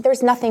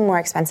nothing more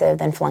expensive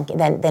than flunking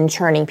than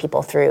churning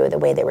people through the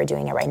way that we're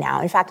doing it right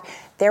now. In fact,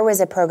 there was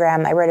a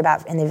program I wrote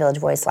about in the Village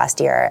Voice last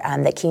year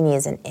that CUNY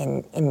has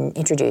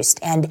introduced,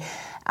 and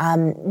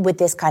with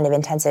this kind of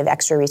intensive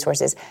extra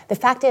resources. The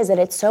fact is that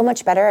it's so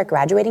much better at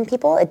graduating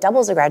people, it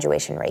doubles the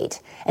graduation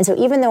rate. And so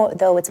even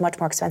though it's much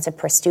more expensive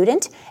per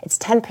student, it's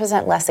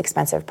 10% less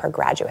expensive per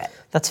graduate.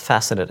 That's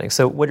fascinating.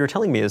 So what you're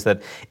telling me is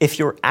that if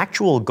your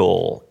actual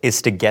goal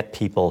is to get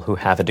people who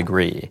have a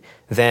degree,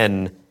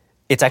 then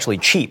it's actually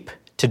cheap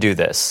to do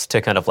this, to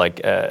kind of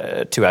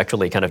to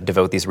actually kind of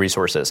devote these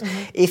resources.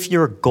 Mm-hmm. If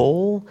your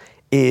goal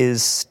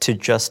is to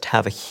just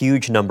have a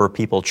huge number of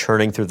people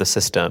churning through the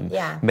system,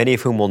 many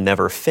of whom will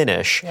never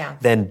finish,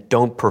 then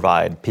don't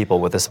provide people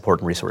with the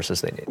support and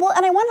resources they need. Well,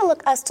 and I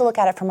want us to look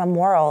at it from a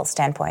moral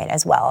standpoint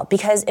as well,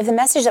 because if the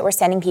message that we're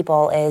sending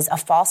people is a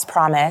false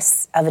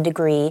promise of a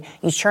degree,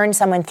 you churn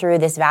someone through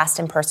this vast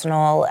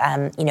impersonal,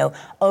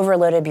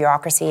 overloaded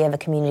bureaucracy of a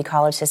community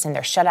college system,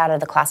 they're shut out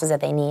of the classes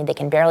that they need, they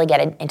can barely get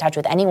in touch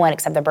with anyone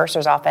except the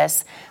bursar's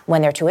office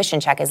when their tuition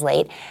check is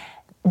late,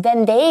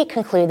 then they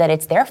conclude that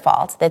it's their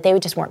fault, that they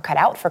just weren't cut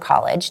out for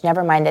college,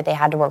 never mind that they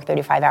had to work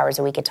 35 hours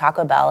a week at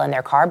Taco Bell and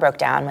their car broke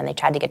down when they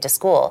tried to get to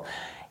school.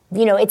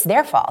 It's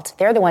their fault.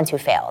 They're the ones who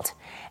failed.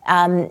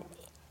 And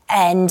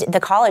the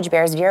college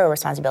bears zero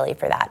responsibility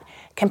for that.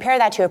 Compare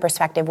that to a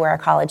perspective where a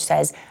college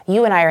says,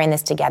 you and I are in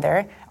this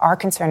together, our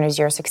concern is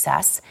your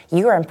success,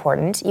 you are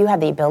important, you have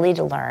the ability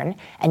to learn,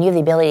 and you have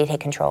the ability to take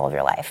control of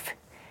your life.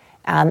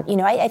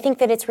 I think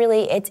that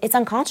it's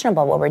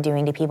unconscionable what we're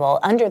doing to people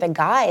under the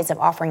guise of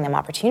offering them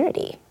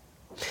opportunity.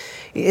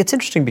 It's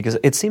interesting because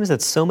it seems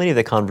that so many of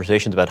the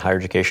conversations about higher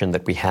education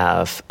that we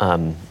have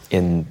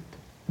in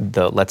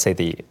let's say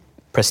the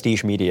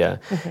prestige media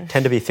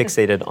tend to be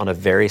fixated on a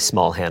very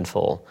small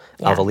handful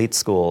of elite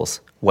schools,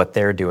 what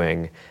they're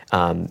doing,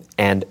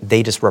 and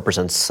they just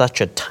represent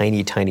such a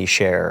tiny, tiny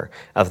share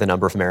of the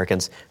number of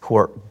Americans who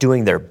are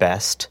doing their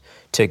best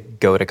to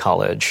go to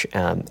college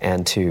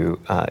and to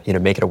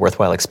make it a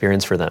worthwhile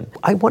experience for them.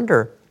 I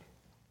wonder,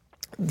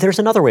 there's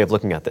another way of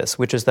looking at this,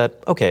 which is that,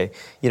 okay,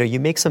 you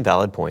make some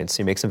valid points,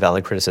 you make some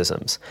valid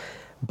criticisms,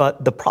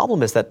 But the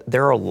problem is that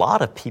there are a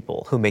lot of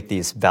people who make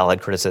these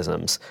valid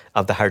criticisms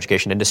of the higher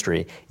education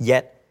industry,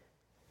 yet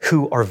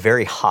who are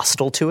very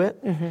hostile to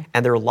it. Mm-hmm.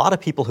 And there are a lot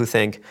of people who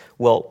think,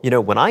 well,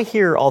 when I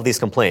hear all these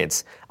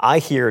complaints, I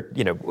hear,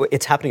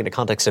 it's happening in a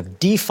context of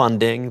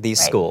defunding these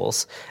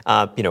schools.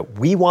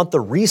 We want the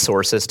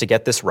resources to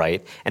get this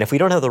right. And if we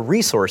don't have the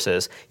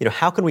resources,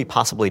 how can we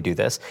possibly do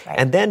this? Right.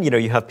 And then,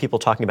 you have people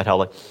talking about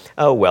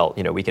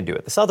how we can do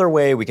it this other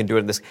way. We can do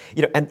it in this,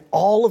 and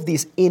all of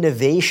these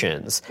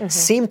innovations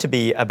seem to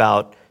be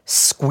about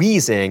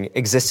squeezing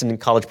existing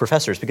college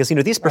professors because,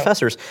 these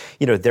professors,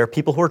 they're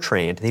people who are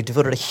trained. They've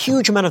devoted a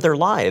huge amount of their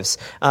lives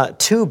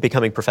to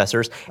becoming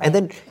professors. Right. And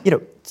then,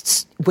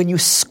 when you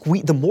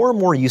the more and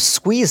more you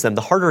squeeze them,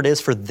 the harder it is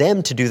for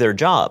them to do their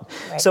job.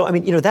 Right. So,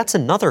 that's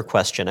another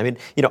question.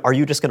 Are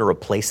you just going to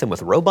replace them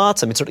with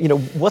robots?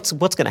 What's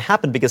going to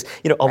happen? Because,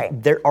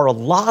 there are a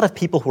lot of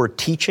people who are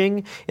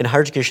teaching in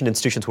higher education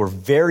institutions who are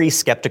very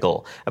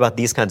skeptical about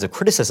these kinds of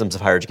criticisms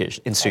of higher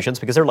education institutions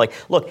because they're like,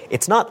 look,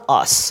 it's not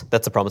us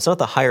that's the problem. It's not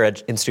the higher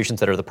ed institutions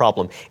that are the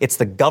problem. It's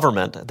the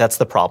government that's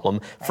the problem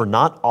for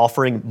not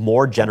offering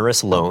more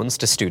generous loans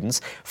to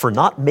students, for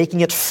not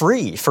making it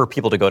free for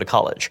people to go to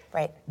college.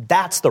 Right.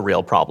 That's the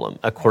real problem,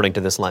 according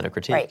to this line of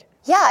critique. Right.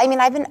 Yeah,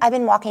 I've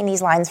been walking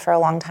these lines for a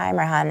long time,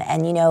 Rehan,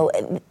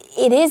 and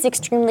it is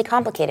extremely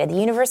complicated. The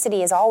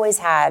university has always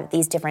had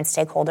these different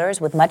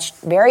stakeholders with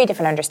very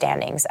different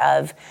understandings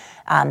of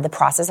the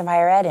process of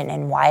higher ed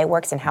and why it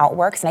works and how it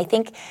works. And I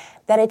think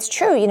that it's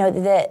true.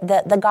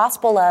 The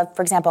gospel of,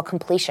 for example,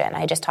 completion.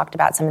 I just talked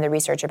about some of the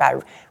research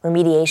about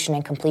remediation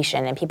and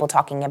completion, and people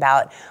talking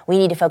about we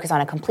need to focus on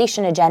a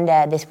completion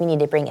agenda. We need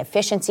to bring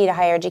efficiency to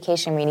higher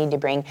education. We need to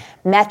bring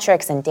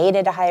metrics and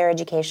data to higher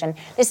education.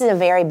 This is a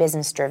very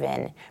business-driven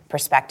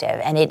perspective,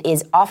 and it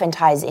is often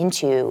ties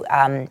into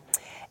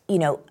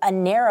a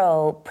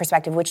narrow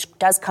perspective, which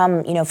does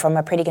come, from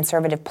a pretty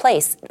conservative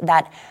place,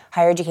 that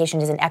higher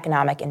education is an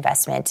economic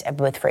investment,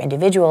 both for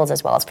individuals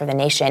as well as for the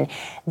nation.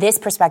 This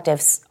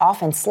perspective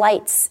often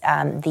slights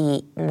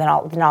the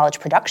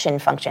knowledge production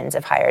functions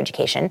of higher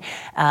education,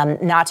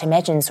 not to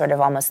mention sort of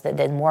almost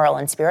the moral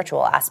and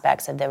spiritual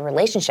aspects of the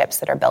relationships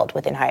that are built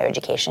within higher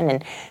education,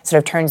 and sort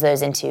of turns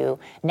those into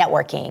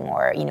networking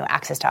or,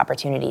 access to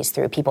opportunities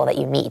through people that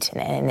you meet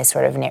in this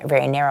sort of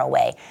very narrow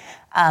way.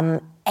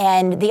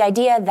 And the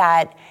idea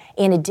that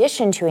in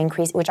addition to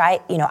which I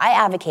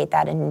advocate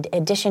that in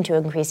addition to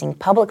increasing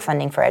public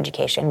funding for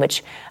education,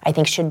 which I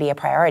think should be a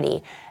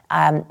priority,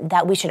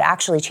 that we should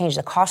actually change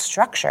the cost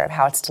structure of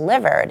how it's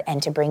delivered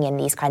and to bring in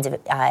these kinds of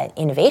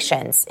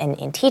innovations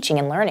in teaching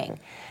and learning.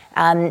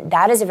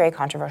 That is a very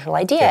controversial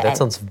idea. Yeah, that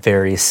sounds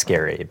very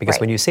scary because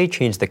when you say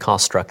change the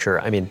cost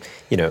structure,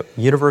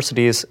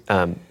 universities,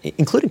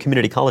 including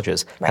community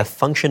colleges, have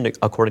functioned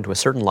according to a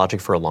certain logic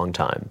for a long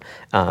time.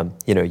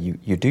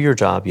 You do your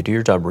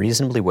job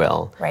reasonably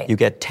well. Right. You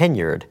get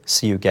tenured,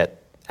 so you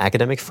get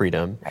academic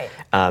freedom,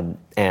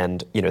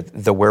 and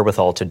the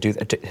wherewithal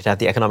to have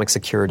the economic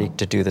security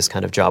to do this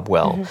kind of job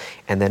well. Mm-hmm.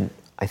 And then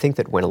I think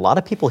that when a lot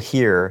of people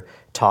hear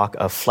talk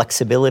of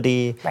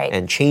flexibility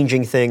and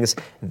changing things,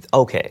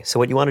 okay, so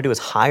what you want to do is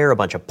hire a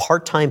bunch of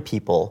part-time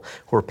people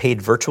who are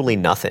paid virtually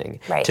nothing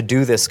to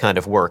do this kind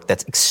of work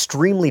that's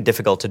extremely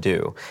difficult to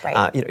do.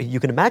 Right. You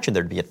can imagine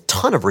there'd be a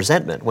ton of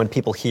resentment when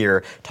people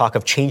hear talk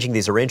of changing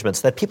these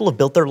arrangements that people have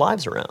built their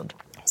lives around.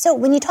 So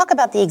when you talk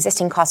about the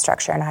existing cost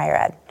structure in higher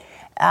ed,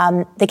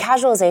 the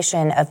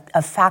casualization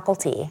of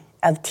faculty,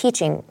 of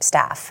teaching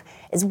staff,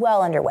 is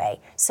well underway.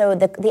 So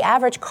the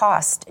average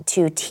cost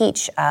to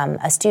teach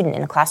a student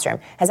in a classroom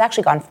has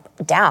actually gone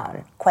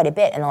down quite a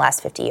bit in the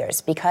last 50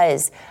 years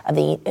because of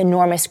the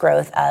enormous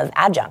growth of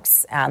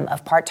adjuncts,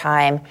 of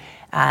part-time,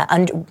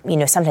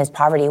 sometimes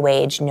poverty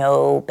wage,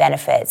 no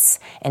benefits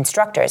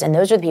instructors. And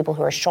those are the people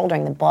who are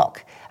shouldering the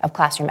bulk of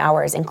classroom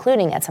hours,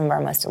 including at some of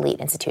our most elite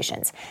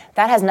institutions.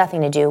 That has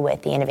nothing to do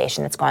with the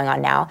innovation that's going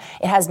on now.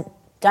 It has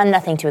done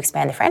nothing to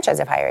expand the franchise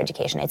of higher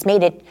education.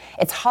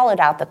 It's hollowed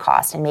out the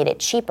cost and made it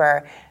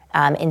cheaper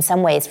in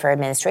some ways for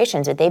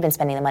administrations, but they've been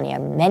spending the money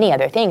on many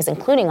other things,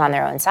 including on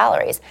their own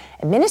salaries.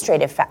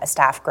 Administrative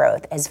staff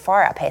growth has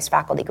far outpaced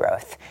faculty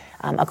growth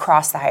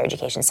across the higher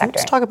education sector.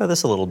 Let's talk about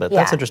this a little bit.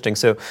 That's interesting.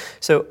 So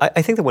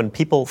I think that when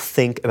people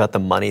think about the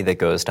money that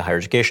goes to higher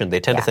education, they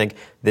tend to think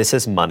this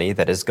is money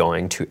that is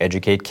going to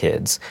educate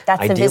kids.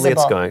 That's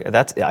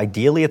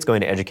ideally it's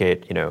going to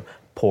educate,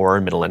 poor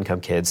and middle-income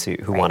kids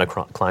who want to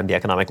climb the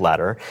economic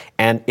ladder.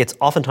 And it's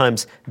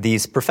oftentimes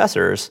these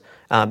professors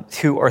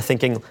who are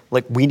thinking,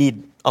 like, we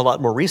need a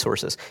lot more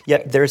resources.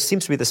 Yet there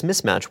seems to be this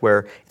mismatch where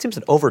it seems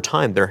that over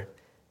time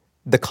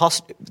the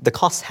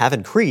costs have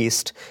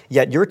increased,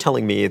 yet you're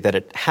telling me that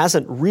it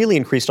hasn't really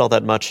increased all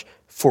that much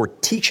for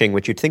teaching,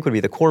 which you'd think would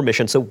be the core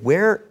mission. So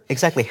where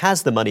exactly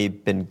has the money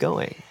been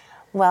going?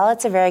 Well,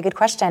 it's a very good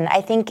question.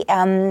 I think,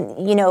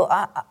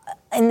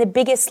 in the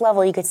biggest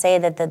level, you could say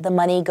that the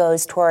money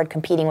goes toward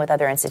competing with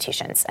other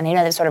institutions. And I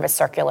know there's sort of a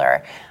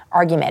circular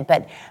argument,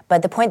 but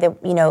the point that,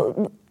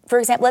 for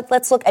example,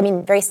 let's look,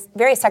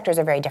 various sectors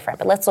are very different,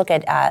 but let's look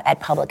at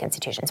public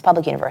institutions,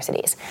 public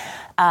universities.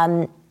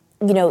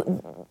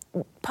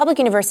 public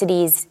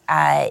universities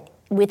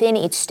within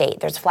each state,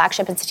 there's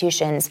flagship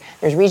institutions,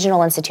 there's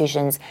regional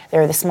institutions,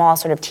 there are the small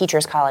sort of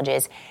teachers'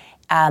 colleges.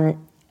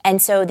 And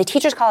so the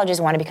teachers'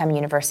 colleges want to become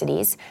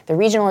universities. The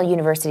regional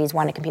universities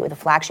want to compete with the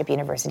flagship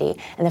university.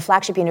 And the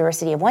flagship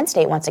university of one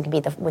state wants to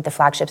compete with the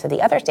flagships of the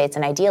other states,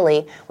 and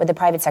ideally with the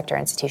private sector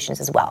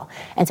institutions as well.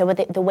 And so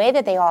the way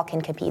that they all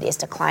can compete is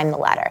to climb the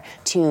ladder,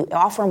 to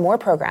offer more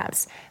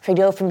programs, to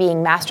go from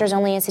being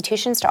master's-only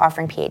institutions to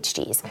offering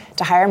PhDs,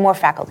 to hire more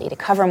faculty, to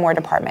cover more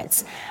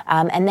departments.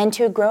 And then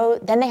to grow,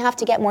 then they have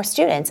to get more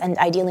students, and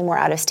ideally more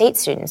out-of-state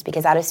students,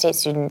 because out-of-state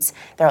students,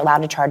 they're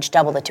allowed to charge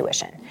double the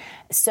tuition.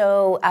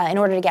 So in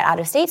order to get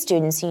out-of-state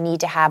students, you need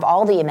to have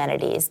all the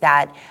amenities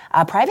that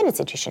a private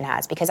institution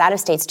has, because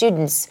out-of-state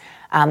students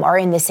are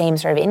in the same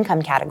sort of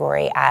income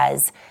category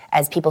as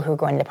people who are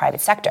going to the private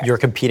sector. You're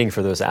competing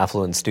for those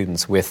affluent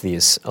students with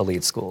these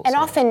elite schools. And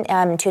often,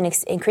 to an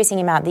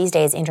increasing amount these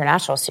days,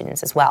 international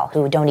students as well,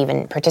 who don't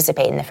even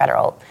participate in the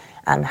federal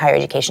higher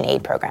education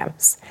aid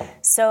programs.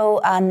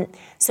 So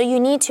you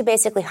need to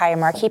basically hire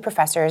marquee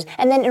professors.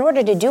 And then in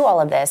order to do all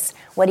of this,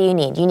 what do you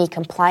need? You need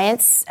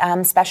compliance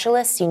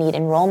specialists. You need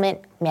enrollment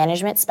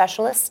management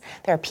specialists.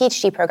 There are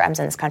PhD programs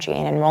in this country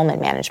in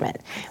enrollment management,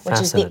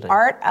 which is the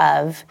art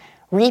of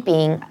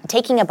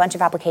taking a bunch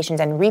of applications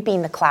and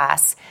reaping the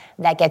class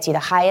that gets you the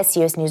highest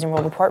U.S. News and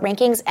World Report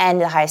rankings and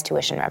the highest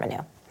tuition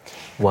revenue.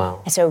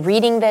 Wow. So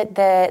reading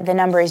the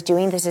numbers,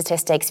 doing the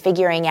statistics,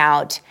 figuring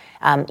out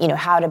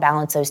how to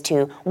balance those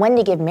two. When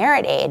to give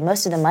merit aid,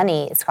 most of the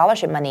money,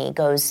 scholarship money,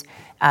 goes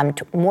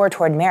more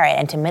toward merit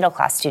and to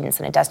middle-class students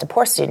than it does to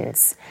poor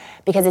students,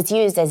 because it's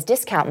used as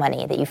discount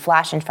money that you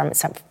flash in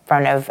front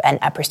of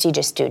a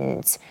prestigious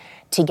student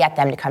to get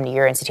them to come to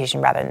your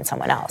institution rather than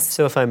someone else.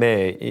 So if I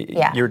may,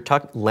 you're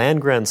talking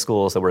land-grant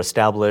schools that were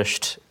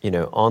established,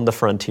 on the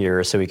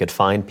frontier so we could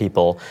find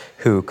people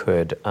who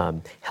could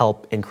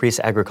help increase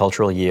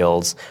agricultural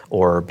yields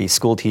or be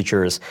school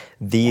teachers.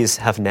 These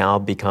have now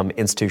become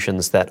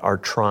institutions that are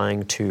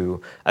trying to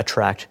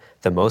attract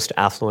the most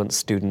affluent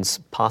students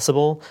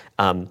possible.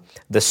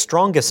 The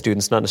strongest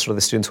students, not necessarily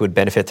the students who would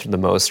benefit the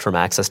most from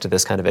access to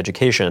this kind of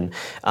education,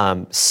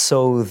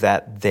 so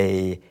that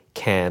they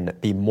can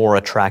be more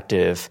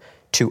attractive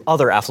to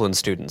other affluent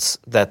students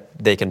that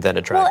they can then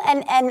attract.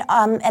 Well,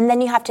 and then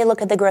you have to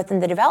look at the growth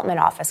in the development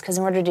office, because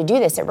in order to do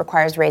this, it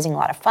requires raising a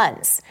lot of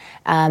funds.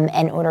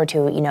 In order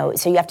to,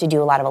 so you have to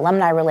do a lot of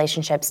alumni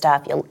relationship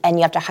stuff, and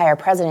you have to hire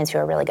presidents who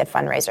are really good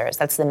fundraisers.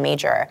 That's the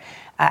major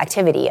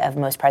activity of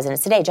most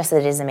presidents today, just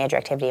as it is a major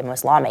activity of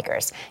most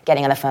lawmakers,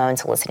 getting on the phone,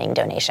 soliciting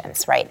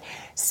donations, right?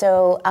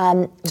 So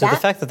the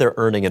fact that they're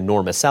earning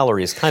enormous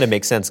salaries kind of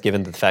makes sense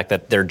given the fact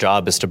that their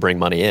job is to bring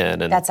money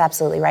in. And that's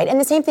absolutely right. And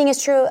the same thing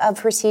is true of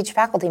prestige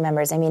faculty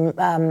members. I mean,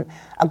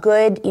 a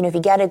good, if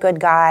you get a good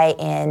guy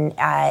in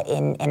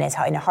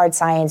hard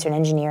science or in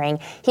engineering,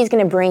 he's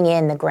going to bring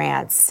in the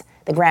grants,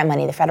 the grant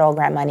money, the federal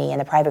grant money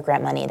and the private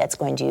grant money that's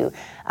going to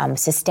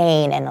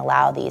sustain and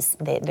allow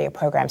their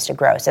programs to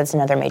grow. So that's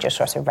another major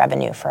source of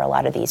revenue for a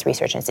lot of these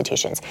research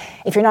institutions.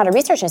 If you're not a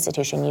research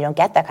institution, you don't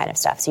get that kind of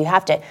stuff. So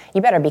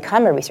you better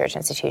become a research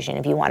institution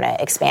if you want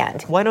to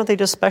expand. Why don't they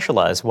just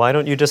specialize? Why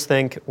don't you just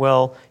think,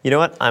 well, you know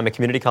what, I'm a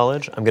community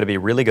college, I'm going to be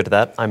really good at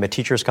that. I'm a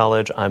teacher's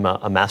college, I'm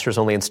a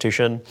master's-only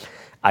institution.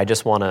 I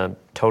just want to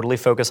totally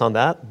focus on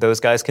that.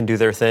 Those guys can do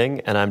their thing,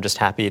 and I'm just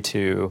happy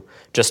to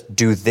just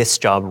do this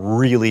job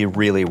really,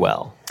 really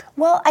well.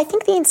 Well, I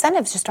think the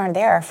incentives just aren't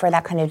there for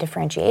that kind of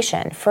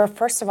differentiation.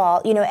 First of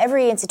all,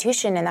 every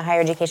institution in the higher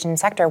education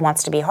sector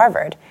wants to be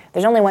Harvard.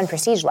 There's only one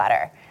prestige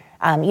ladder.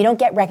 You don't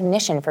get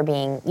recognition for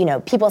being,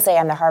 people say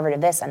I'm the Harvard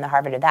of this, I'm the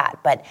Harvard of that,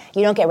 but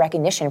you don't get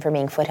recognition for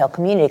being Foothill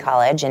Community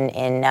College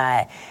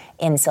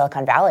in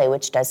Silicon Valley,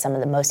 which does some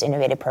of the most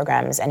innovative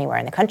programs anywhere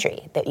in the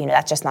country.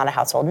 That's just not a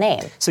household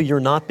name. So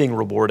you're not being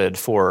rewarded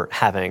for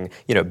having,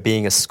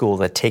 being a school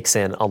that takes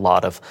in a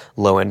lot of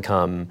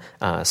low-income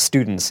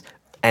students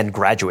and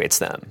graduates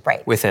them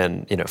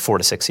within 4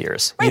 to 6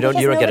 years. Right, you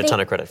don't get a ton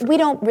of credit for We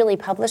don't really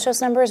publish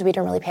those numbers. We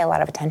don't really pay a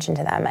lot of attention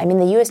to them. I mean,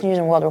 the U.S. News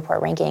and World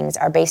Report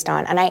rankings are based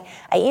on, and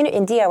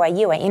in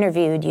DIYU, I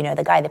interviewed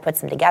the guy that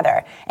puts them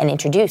together and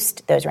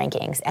introduced those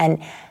rankings,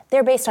 and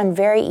they're based on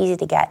very easy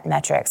to get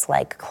metrics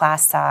like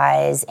class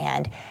size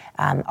and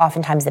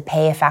oftentimes the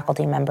pay of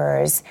faculty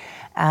members.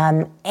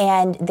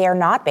 And they're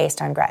not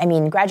based on,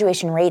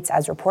 graduation rates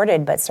as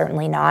reported, but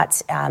certainly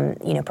not,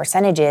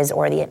 percentages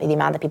or the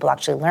amount that people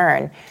actually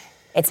learn.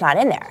 It's not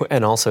in there.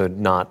 And also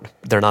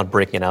they're not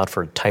breaking it out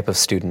for type of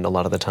student a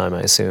lot of the time,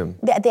 I assume.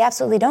 They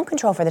absolutely don't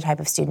control for the type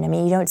of student.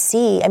 You don't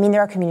see,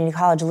 there are community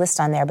college lists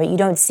on there, but you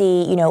don't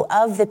see,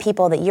 of the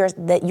people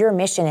that your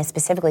mission is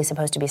specifically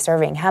supposed to be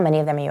serving, how many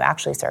of them are you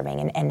actually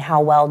serving, and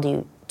how well do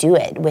you do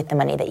it with the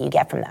money that you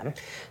get from them?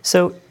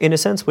 So in a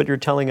sense, what you're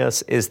telling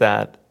us is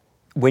that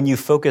when you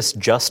focus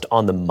just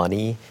on the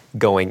money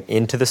going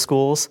into the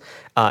schools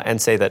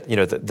and say that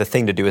the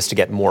thing to do is to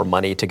get more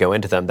money to go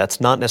into them, that's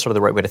not necessarily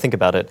the right way to think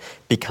about it,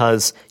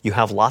 because you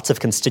have lots of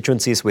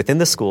constituencies within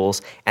the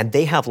schools and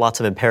they have lots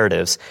of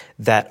imperatives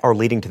that are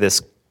leading to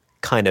this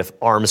kind of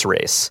arms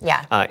race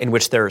in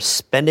which they're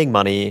spending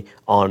money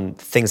on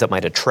things that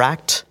might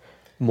attract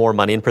more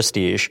money and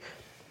prestige,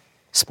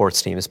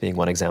 sports teams being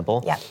one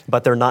example,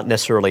 but they're not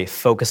necessarily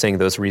focusing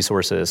those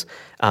resources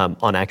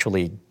on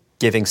actually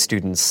giving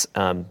students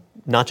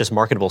not just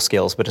marketable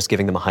skills, but just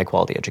giving them a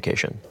high-quality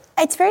education.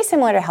 It's very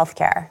similar to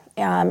healthcare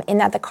in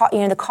that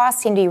the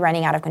costs seem to be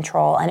running out of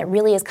control, and it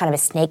really is kind of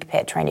a snake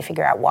pit trying to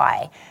figure out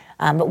why.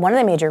 But one of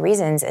the major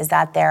reasons is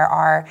that there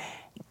are,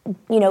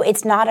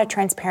 it's not a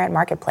transparent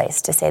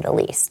marketplace, to say the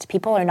least.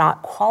 People are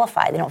not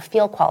qualified. They don't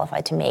feel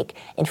qualified to make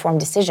informed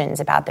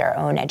decisions about their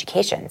own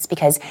educations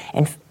because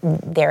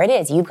there it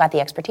is. You've got the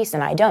expertise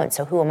and I don't.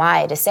 So who am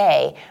I to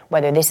say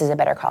whether this is a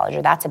better college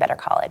or that's a better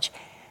college?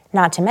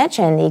 Not to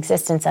mention the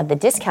existence of the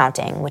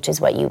discounting, which is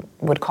what you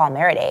would call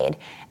merit aid,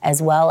 as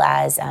well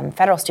as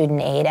federal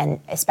student aid and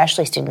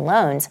especially student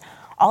loans.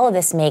 All of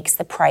this makes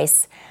the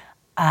price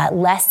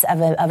less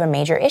of a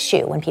major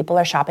issue. When people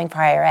are shopping for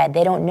higher ed,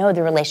 they don't know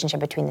the relationship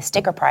between the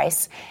sticker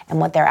price and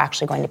what they're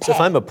actually going to pay. So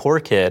if I'm a poor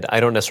kid, I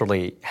don't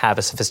necessarily have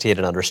a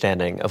sophisticated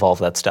understanding of all of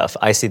that stuff.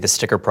 I see the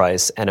sticker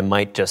price and it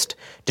might just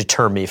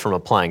deter me from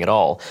applying at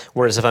all.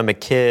 Whereas if I'm a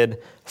kid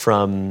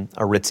from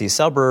a ritzy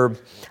suburb,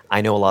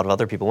 I know a lot of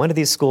other people went to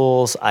these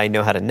schools, I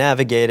know how to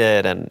navigate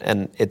it,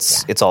 and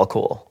it's all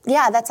cool.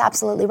 Yeah, that's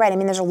absolutely right. I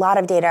mean, there's a lot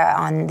of data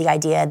on the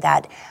idea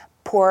that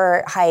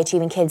poor,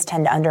 high-achieving kids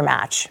tend to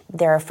undermatch.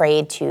 They're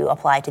afraid to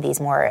apply to these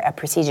more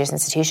prestigious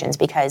institutions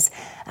because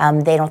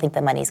they don't think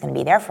the money is going to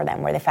be there for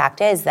them. Where the fact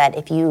is that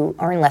if you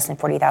earn less than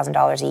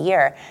 $40,000 a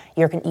year,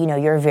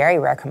 you're a very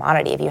rare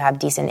commodity if you have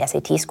decent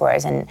SAT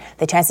scores, and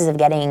the chances of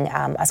getting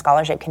a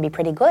scholarship can be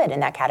pretty good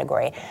in that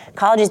category.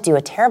 Colleges do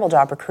a terrible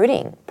job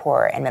recruiting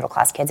poor and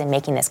middle-class kids and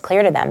making this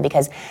clear to them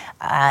because,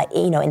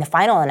 in the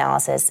final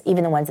analysis,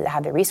 even the ones that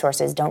have the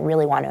resources don't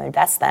really want to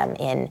invest them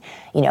in,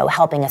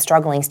 helping a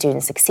struggling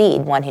student succeed,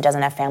 one who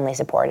doesn't have family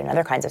support and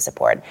other kinds of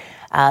support.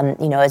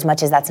 As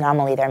much as that's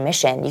nominally their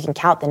mission, you can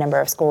count the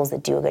number of schools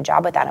that do a good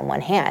job with that on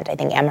one hand. I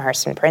think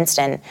Amherst and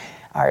Princeton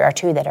are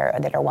two that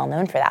are well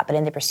known for that. But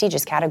in the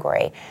prestigious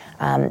category,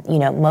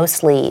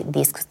 mostly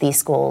these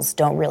schools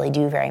don't really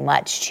do very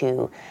much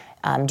to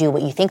do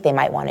what you think they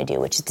might want to do,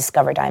 which is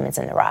discover diamonds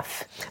in the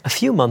rough. A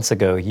few months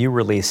ago, you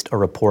released a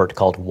report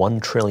called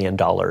 $1 Trillion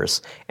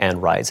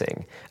and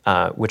Rising,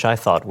 which I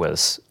thought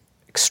was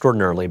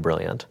extraordinarily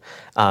brilliant.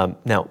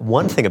 Now,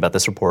 one thing about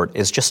this report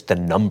is just the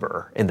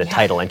number in the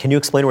title. And can you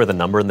explain where the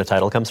number in the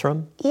title comes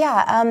from?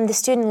 Yeah, the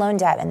student loan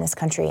debt in this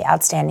country,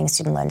 outstanding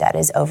student loan debt,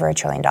 is over $1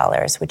 trillion,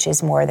 which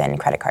is more than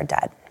credit card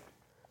debt.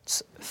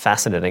 It's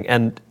fascinating.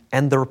 And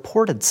the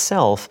report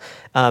itself,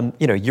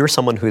 you're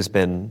someone who's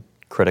been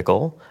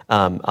critical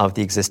of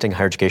the existing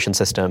higher education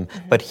system,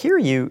 but here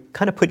you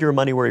kind of put your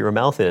money where your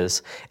mouth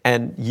is,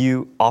 and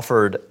you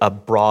offered a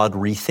broad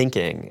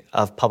rethinking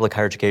of public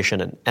higher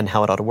education and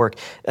how it ought to work.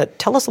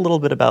 Tell us a little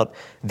bit about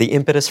the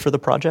impetus for the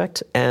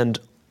project and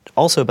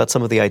also about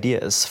some of the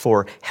ideas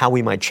for how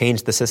we might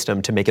change the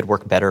system to make it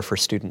work better for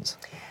students.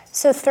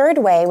 So Third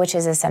Way, which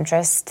is a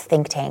centrist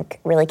think tank,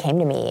 really came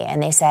to me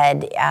and they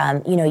said,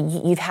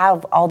 you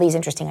have all these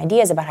interesting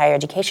ideas about higher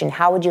education.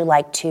 How would you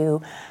like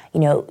to,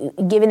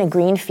 given a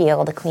green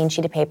field, a clean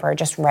sheet of paper,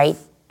 just write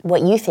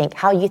what you think,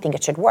 how you think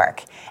it should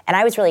work? And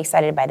I was really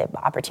excited by the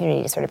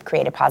opportunity to sort of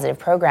create a positive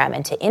program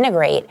and to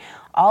integrate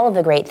all of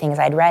the great things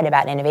I'd read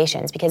about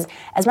innovations, because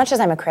as much as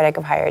I'm a critic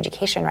of higher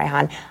education,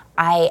 Reihan,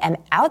 I am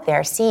out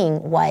there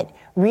seeing what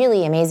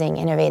really amazing,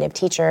 innovative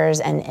teachers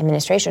and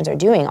administrations are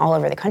doing all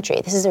over the country.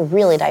 This is a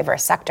really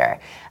diverse sector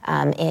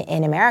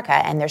in America,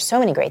 and there's so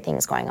many great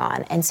things going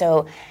on. And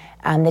so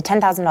the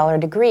 $10,000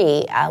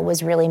 degree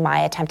was really my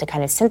attempt to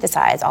kind of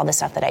synthesize all the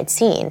stuff that I'd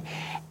seen.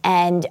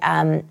 And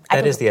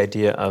that is the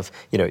idea of,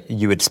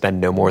 you would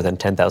spend no more than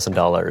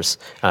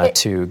 $10,000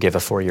 to give a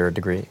 4-year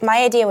degree.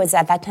 My idea was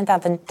that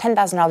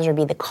 $10,000 would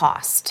be the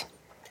cost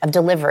of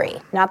delivery,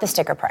 not the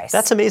sticker price.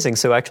 That's amazing.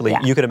 So actually,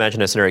 you can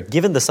imagine a scenario,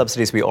 given the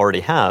subsidies we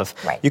already have,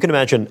 you can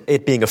imagine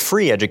it being a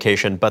free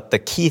education, but the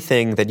key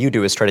thing that you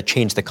do is try to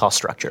change the cost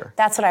structure.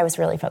 That's what I was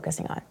really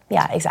focusing on.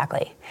 Yeah,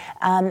 exactly.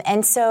 And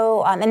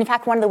in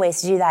fact, one of the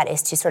ways to do that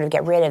is to sort of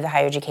get rid of the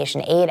higher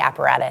education aid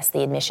apparatus,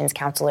 the admissions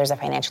counselors, the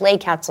financial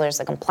aid counselors,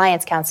 the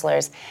compliance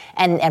counselors,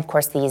 and of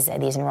course these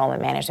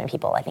enrollment management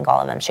people. I think all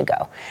of them should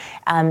go.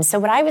 So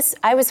what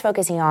I was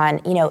focusing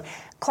on,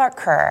 Clark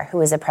Kerr, who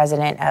was the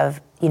president of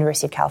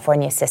University of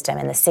California system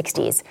in the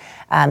 60s,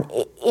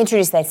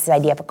 introduced this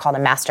idea called a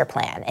master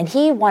plan. And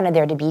he wanted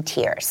there to be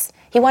tiers.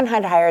 He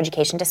wanted higher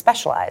education to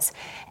specialize.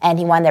 And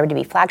he wanted there to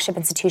be flagship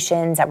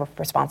institutions that were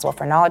responsible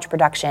for knowledge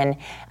production,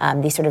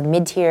 these sort of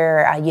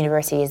mid-tier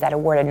universities that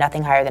awarded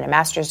nothing higher than a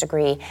master's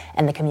degree,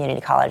 and the community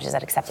colleges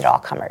that accepted all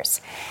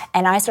comers.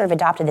 And I sort of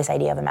adopted this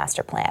idea of a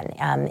master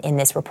plan in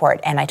this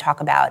report. And I talk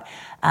about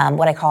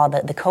what I call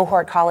the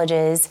cohort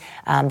colleges,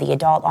 the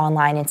adult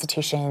online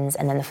institutions,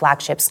 and then the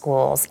flagship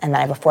schools. And then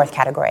I have a fourth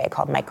category I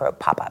called micro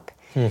pop-up.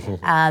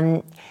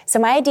 So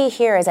my idea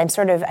here is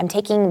I'm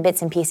taking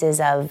bits and pieces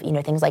of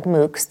things like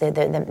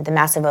MOOCs, the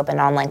massive open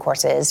online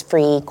courses,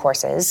 free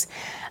courses,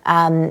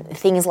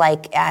 things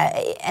like,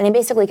 and I'm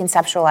basically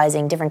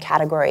conceptualizing different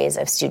categories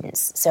of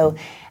students. So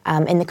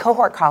in the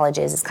cohort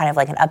colleges, it's kind of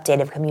like an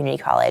update of community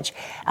college.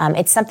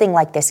 It's something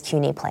like this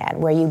CUNY plan,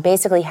 where you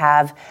basically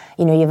have,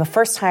 you have a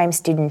first-time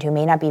student who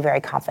may not be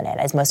very confident,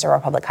 as most of our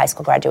public high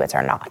school graduates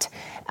are not.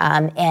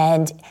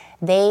 And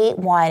they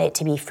want it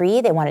to be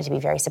free. They want it to be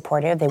very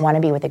supportive. They want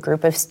to be with a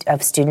group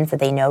of students that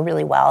they know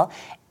really well.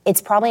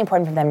 It's probably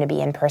important for them to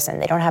be in person.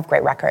 They don't have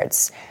great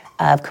records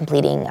of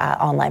completing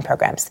online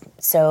programs.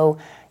 So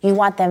you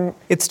want them...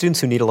 It's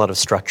students who need a lot of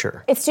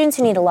structure. It's students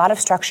who need a lot of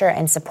structure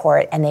and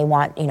support, and they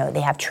want,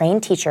 they have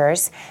trained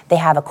teachers. They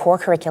have a core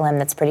curriculum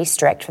that's pretty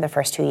strict for the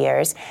first 2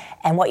 years.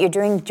 And what you're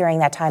doing during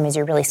that time is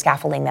you're really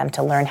scaffolding them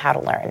to learn how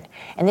to learn.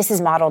 And this is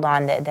modeled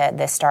on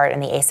the START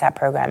and the ASAP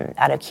program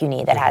out of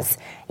CUNY that has,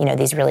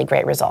 these really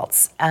great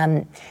results.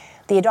 The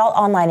adult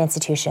online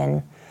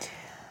institution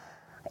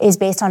is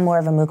based on more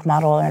of a MOOC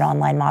model or an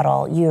online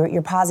model.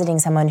 You're positing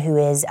someone who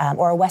is,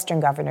 or a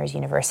Western Governors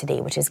University,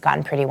 which has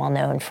gotten pretty well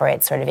known for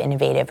its sort of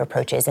innovative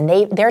approaches. And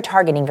they're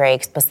targeting very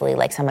explicitly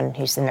like someone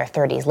who's in their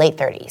 30s, late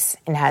 30s,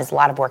 and has a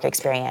lot of work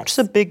experience. It's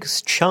a big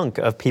chunk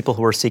of people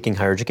who are seeking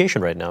higher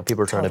education right now.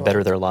 People are trying to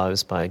better their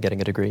lives by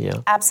getting a degree,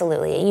 yeah.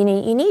 Absolutely. You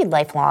need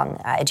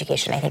lifelong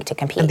education, I think, to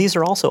compete. And these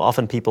are also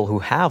often people who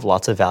have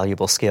lots of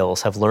valuable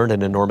skills, have learned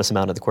an enormous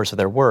amount in the course of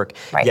their work,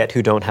 yet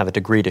who don't have a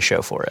degree to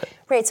show for it.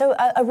 Right. So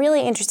a really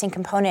interesting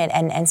component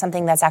and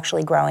something that's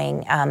actually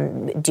growing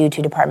due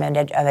to Department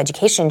of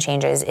Education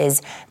changes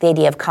is the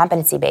idea of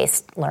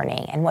competency-based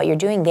learning. And what you're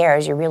doing there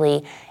is you're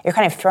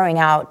kind of throwing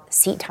out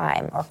seat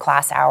time or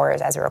class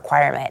hours as a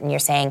requirement, and you're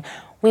saying,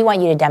 we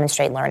want you to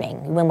demonstrate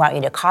learning. We want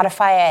you to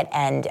codify it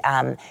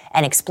and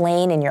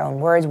explain in your own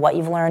words what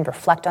you've learned,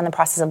 reflect on the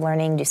process of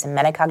learning, do some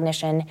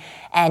metacognition,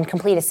 and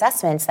complete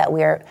assessments that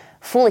we're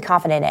fully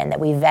confident in, that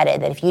we've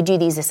vetted, that if you do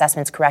these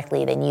assessments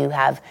correctly, then you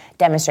have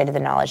demonstrated the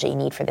knowledge that you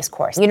need for this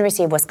course. The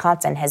University of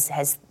Wisconsin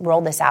has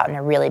rolled this out in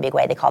a really big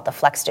way. They call it the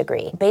Flex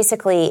degree.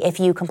 Basically, if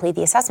you complete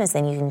the assessments,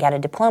 then you can get a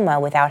diploma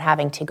without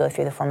having to go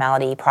through the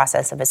formality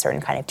process of a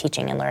certain kind of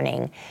teaching and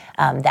learning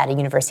that a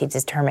university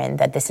has determined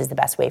that this is the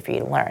best way for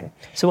you to learn.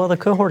 So while the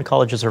cohort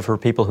colleges are for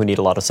people who need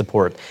a lot of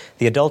support,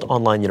 the adult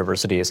online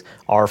universities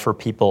are for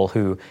people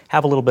who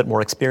have a little bit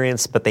more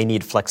experience, but they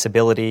need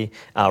flexibility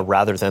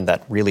rather than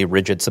that really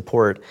rigid support.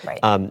 Right.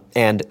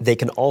 And they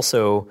can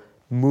also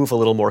move a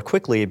little more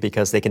quickly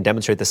because they can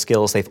demonstrate the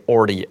skills they've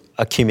already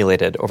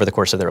accumulated over the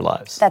course of their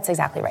lives. That's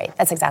exactly right.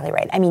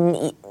 I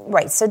mean,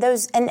 right. So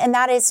those, and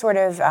that is sort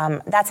of,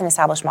 that's an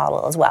established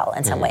model as well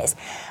in some ways.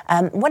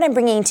 What I'm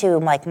bringing to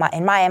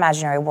in my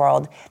imaginary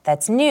world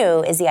that's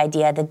new is the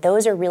idea that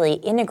those are really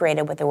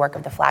integrated with the work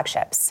of the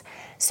flagships.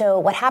 So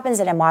what happens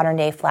at a modern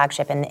day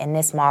flagship in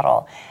this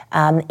model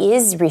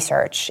is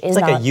research. It's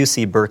like a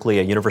UC Berkeley,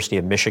 a University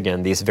of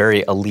Michigan, these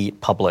very elite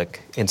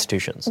public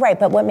institutions. Right,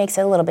 but what makes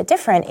it a little bit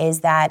different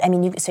is that,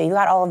 you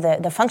got all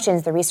of the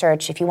functions, the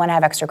research. If you want to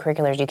have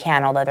extracurriculars, you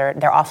can, although they're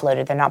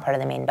offloaded, they're not part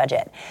of the main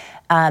budget.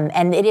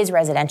 And it is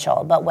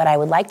residential, but what I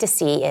would like to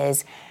see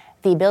is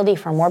the ability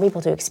for more people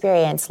to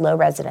experience low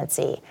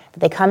residency, that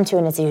they come to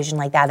an institution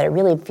like that it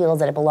really feels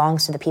that it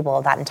belongs to the people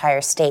of that entire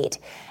state.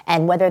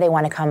 And whether they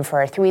want to come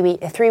for a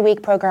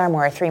three-week program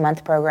or a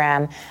 3-month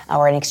program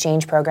or an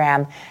exchange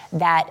program,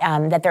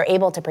 that they're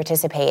able to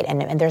participate.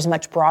 And there's a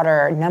much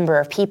broader number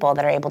of people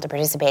that are able to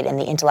participate in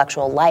the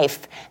intellectual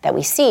life that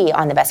we see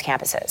on the best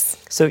campuses.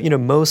 So,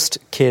 most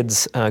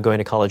kids going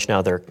to college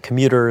now, they're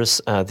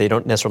commuters. They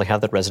don't necessarily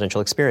have that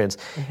residential experience.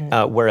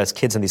 Whereas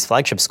kids in these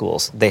flagship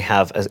schools, they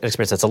have an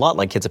experience that's a lot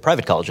like kids at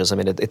private colleges. I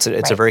mean, it's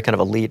a very kind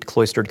of elite,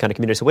 cloistered kind of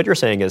community. So what you're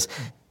saying is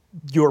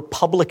your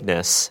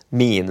publicness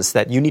means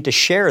that you need to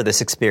share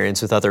this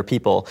experience with other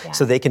people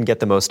so they can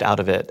get the most out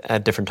of it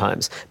at different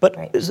times. But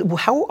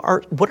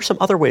what are some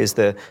other ways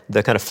the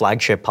kind of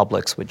flagship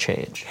publics would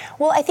change?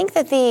 Well, I think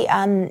that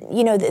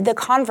the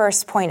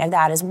converse point of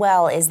that as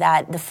well is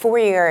that the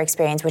 4-year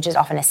experience, which is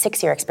often a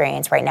 6-year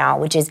experience right now,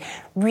 which is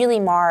really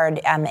marred,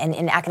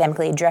 and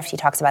academically adrift, he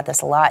talks about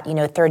this a lot,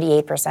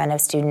 38%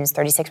 of students,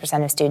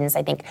 36% of students,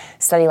 I think,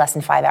 study less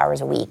than 5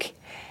 hours a week.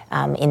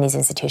 In these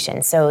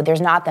institutions. So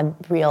there's not the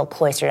real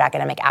cloistered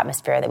academic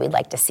atmosphere that we'd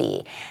like to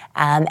see.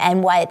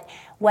 And what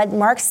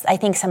marks, I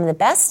think, some of the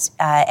best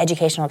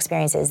educational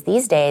experiences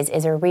these days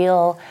is a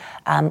real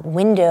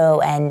window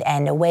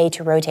and a way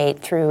to rotate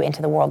through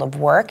into the world of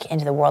work,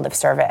 into the world of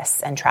service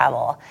and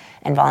travel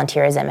and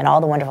volunteerism and all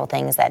the wonderful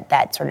things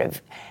that sort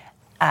of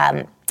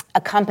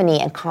accompany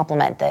and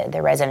complement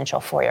the residential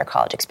 4-year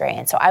college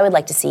experience. So I would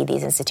like to see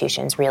these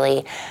institutions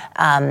really,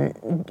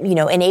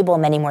 enable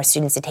many more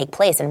students to take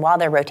place. And while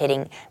they're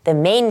rotating, the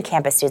main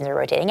campus students are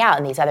rotating out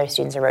and these other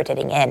students are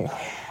rotating in.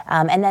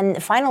 And then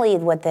finally,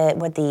 what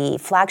the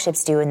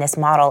flagships do in this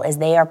model is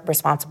they are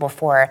responsible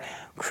for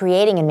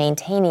creating and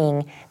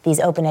maintaining these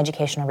open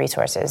educational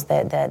resources,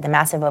 the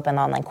massive open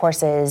online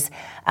courses,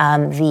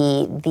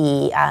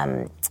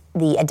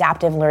 the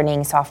adaptive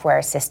learning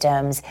software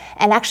systems,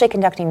 and actually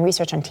conducting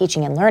research on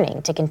teaching and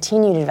learning to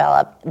continue to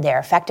develop their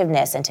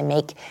effectiveness and to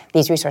make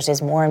these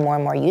resources more and more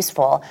and more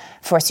useful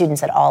for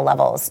students at all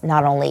levels,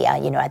 not only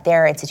at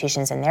their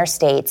institutions in their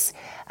states,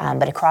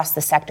 but across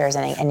the sectors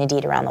and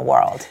indeed around the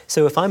world.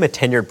 So if I'm a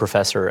tenured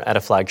professor at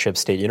a flagship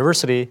state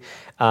university,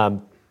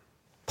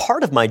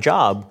 part of my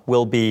job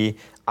will be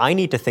I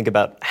need to think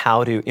about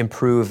how to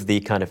improve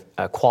the kind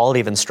of quality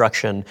of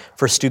instruction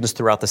for students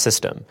throughout the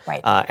system. Right.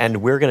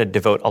 And we're going to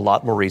devote a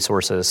lot more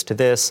resources to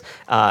this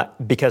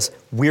because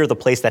we're the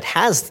place that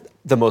has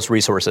the most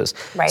resources.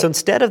 Right. So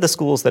instead of the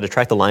schools that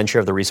attract the lion's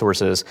share of the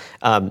resources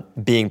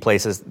being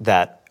places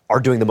that are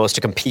doing the most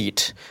to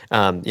compete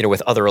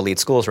with other elite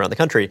schools around the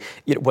country,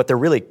 what they're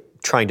really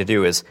trying to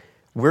do is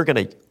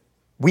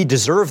we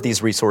deserve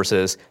these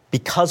resources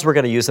because we're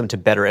going to use them to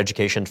better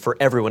education for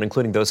everyone,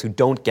 including those who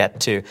don't get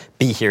to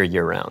be here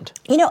year-round.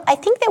 I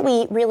think that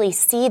we really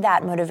see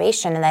that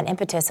motivation and that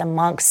impetus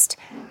amongst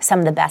some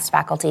of the best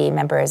faculty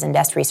members and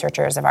best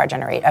researchers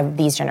of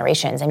these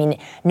generations. I mean,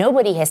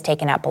 nobody has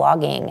taken up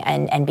blogging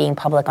and being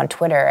public on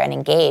Twitter and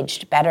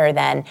engaged better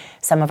than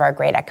some of our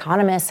great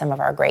economists, some of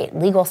our great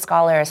legal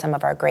scholars, some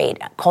of our great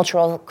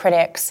cultural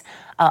critics.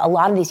 A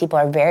lot of these people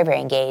are very, very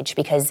engaged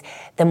because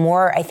the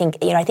more I think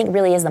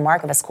really is the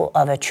mark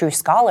of a true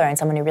scholar and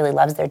someone who really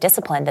loves their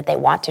discipline that they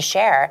want to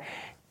share,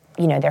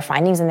 their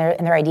findings and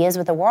their ideas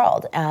with the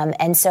world. For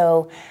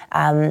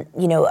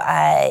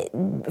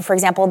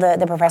example,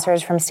 the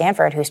professors from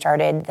Stanford who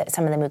started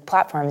some of the MOOC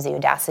platforms, the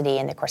Udacity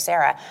and the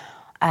Coursera,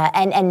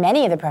 and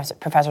many of the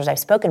professors I've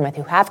spoken with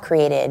who have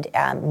created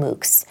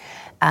MOOCs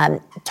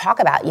talk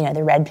about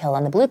the red pill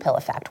and the blue pill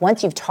effect.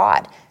 Once you've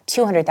taught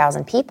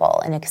 200,000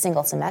 people in a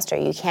single semester,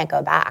 you can't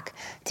go back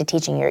to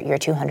teaching your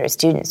 200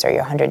 students or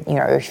your 100,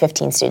 or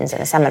 15 students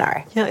in a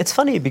seminar. Yeah, it's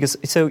funny because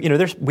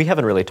we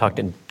haven't really talked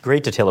in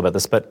great detail about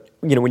this, but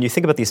when you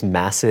think about these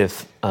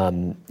massive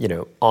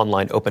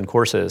online open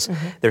courses,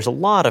 there's a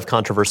lot of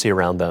controversy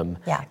around them.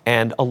 Yeah.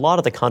 And a lot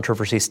of the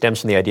controversy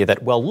stems from the idea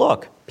that, well,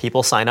 look,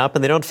 people sign up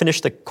and they don't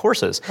finish the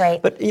courses. Right.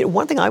 But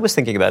one thing I was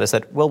thinking about is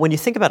that, well, when you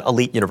think about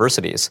elite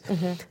universities,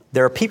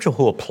 there are people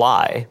who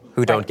apply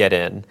who don't get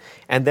in,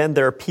 and then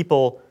there are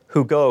people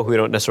who go who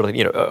don't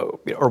necessarily,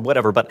 or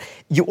whatever, but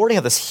you already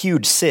have this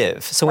huge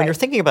sieve. So when you're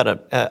thinking about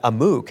a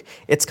MOOC,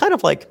 it's kind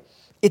of like,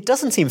 it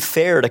doesn't seem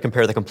fair to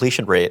compare the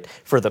completion rate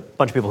for the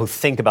bunch of people who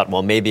think about,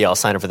 well, maybe I'll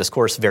sign up for this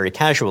course very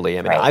casually.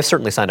 I mean, I've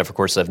certainly signed up for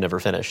courses I've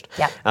never finished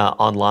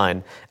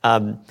online.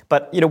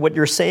 But what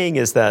you're saying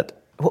is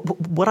that,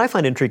 what I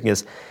find intriguing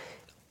is,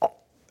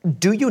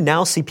 do you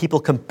now see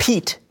people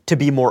compete to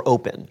be more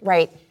open?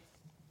 Right.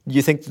 Do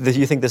you think this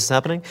is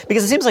happening?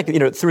 Because it seems like,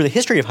 through the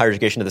history of higher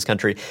education in this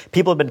country,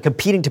 people have been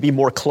competing to be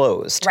more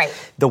closed. Right.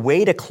 The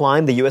way to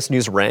climb the U.S.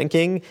 News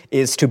ranking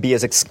is to be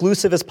as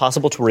exclusive as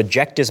possible, to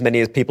reject as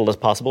many people as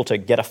possible, to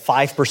get a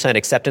 5%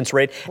 acceptance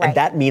rate, and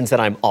that means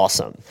that I'm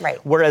awesome. Right.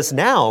 Whereas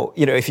now,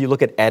 if you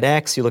look at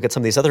edX, you look at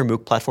some of these other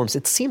MOOC platforms,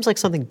 it seems like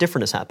something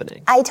different is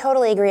happening. I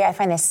totally agree. I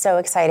find this so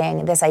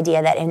exciting, this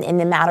idea that in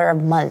the matter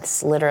of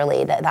months,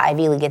 literally, the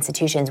Ivy League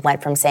institutions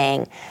went from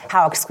saying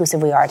how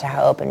exclusive we are to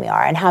how open we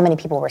are, and how many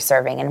people we're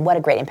serving, and what a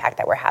great impact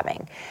that we're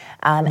having.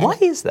 Why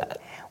is that?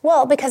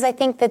 Well, because I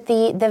think that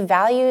the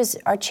values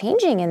are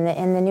changing in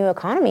the new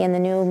economy, in the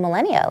new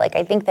millennia. Like,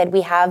 I think that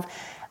we have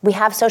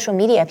social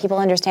media. People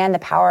understand the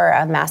power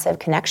of massive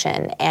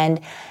connection, and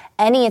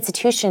any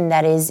institution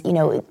that is,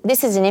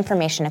 this is an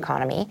information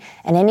economy,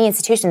 and any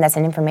institution that's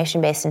an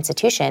information-based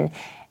institution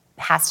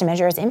has to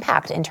measure its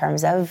impact in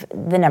terms of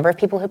the number of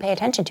people who pay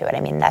attention to it.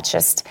 I mean, that's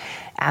just,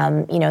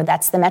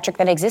 that's the metric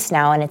that exists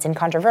now, and it's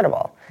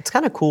incontrovertible. It's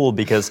kind of cool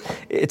because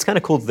it's kind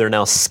of cool that they're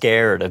now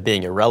scared of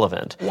being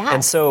irrelevant. Yes.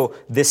 And so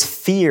this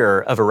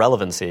fear of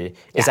irrelevancy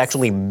is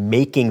actually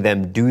making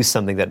them do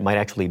something that might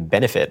actually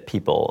benefit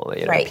people,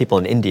 people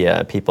in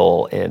India,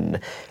 people in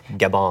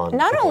Gabon.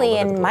 Not only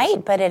in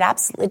might, but it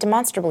absolutely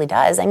demonstrably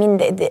does. I mean,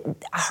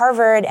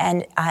 Harvard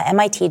and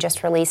MIT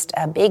just released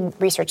a big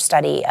research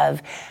study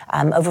of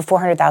over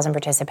 400,000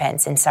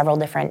 participants in several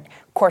different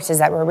courses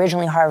that were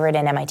originally Harvard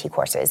and MIT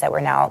courses that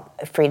were now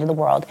free to the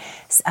world.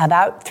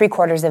 About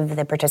 3/4 of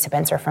the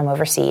participants are from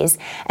overseas.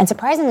 And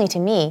surprisingly to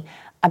me,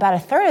 about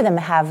 1/3 of them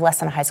have less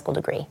than a high school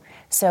degree.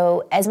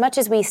 So as much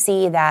as we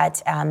see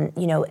that,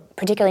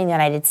 particularly in the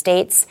United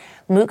States,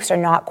 MOOCs are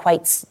not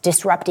quite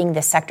disrupting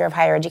the sector of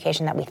higher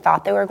education that we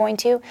thought they were going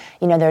to.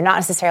 They're not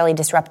necessarily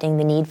disrupting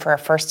the need for a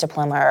first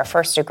diploma or a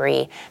first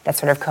degree, that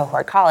sort of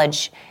cohort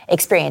college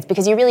experience,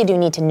 because you really do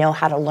need to know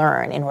how to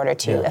learn in order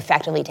to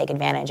effectively take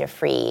advantage of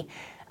free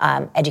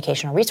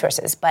educational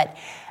resources. But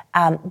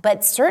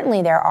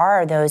certainly there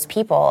are those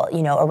people,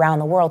 around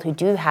the world who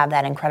do have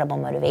that incredible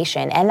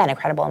motivation and that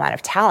incredible amount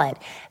of talent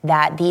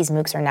that these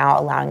MOOCs are now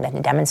allowing them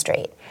to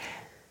demonstrate.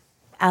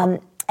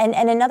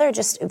 And another,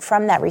 just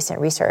from that recent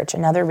research,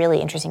 another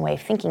really interesting way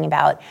of thinking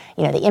about,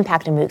 the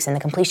impact of MOOCs and the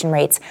completion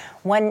rates.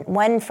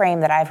 One frame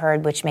that I've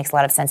heard, which makes a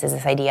lot of sense, is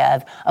this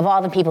idea of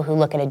all the people who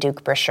look at a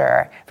Duke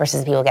brochure versus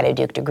the people who get a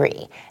Duke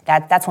degree.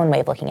 That's one way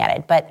of looking at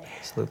it. But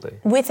absolutely,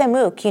 with a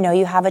MOOC,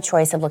 you have a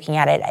choice of looking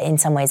at it in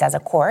some ways as a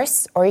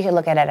course, or you could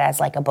look at it as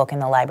like a book in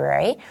the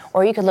library,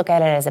 or you could look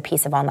at it as a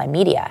piece of online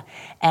media.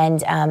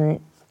 And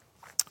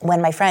when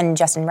my friend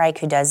Justin Reich,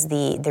 who does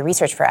the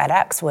research for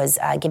edX, was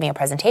giving a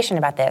presentation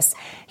about this,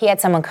 he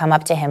had someone come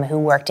up to him who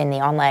worked in the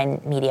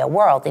online media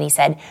world, and he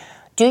said,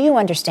 do you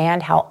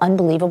understand how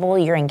unbelievable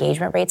your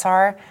engagement rates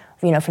are,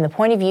 from the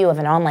point of view of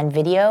an online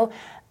video,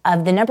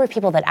 of the number of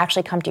people that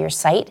actually come to your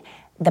site,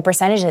 the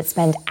percentage that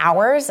spend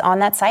hours on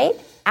that site?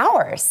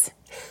 Hours.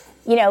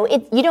 You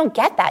don't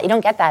get that. You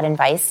don't get that in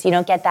Vice. You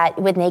don't get that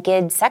with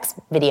naked sex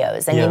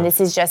videos. I mean, this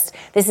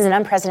is an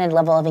unprecedented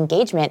level of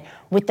engagement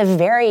with the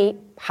very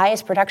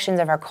highest productions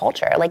of our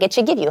culture. Like, it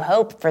should give you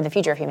hope for the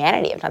future of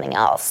humanity, if nothing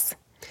else.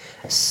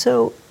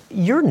 So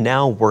you're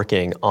now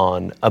working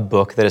on a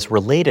book that is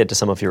related to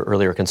some of your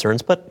earlier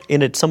concerns, but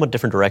in a somewhat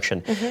different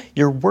direction. Mm-hmm.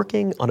 You're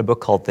working on a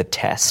book called The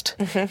Test,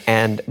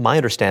 and my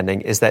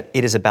understanding is that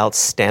it is about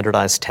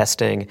standardized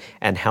testing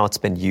and how it's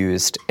been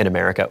used in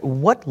America.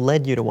 What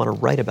led you to want to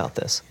write about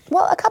this?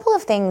 Well, a couple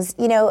of things.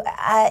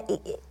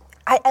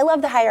 I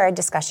love the higher ed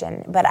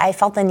discussion, but I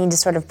felt the need to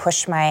sort of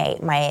push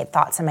my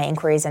thoughts and my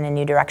inquiries in a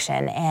new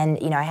direction. And,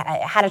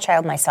 I had a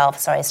child myself,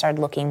 so I started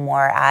looking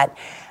more at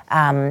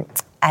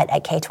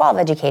K-12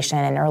 education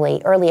and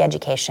early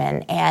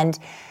education. And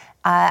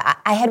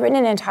I had written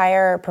an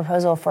entire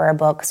proposal for a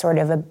book sort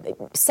of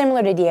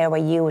similar to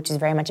DIYU, which is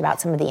very much about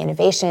some of the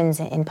innovations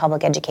in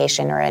public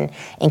education or in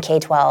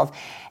K-12.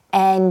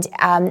 And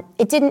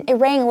it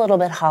rang a little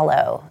bit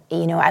hollow.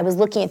 I was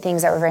looking at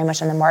things that were very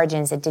much on the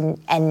margins. It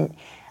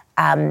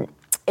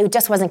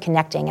just wasn't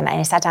connecting. And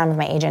I sat down with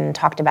my agent and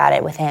talked about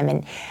it with him.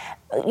 And,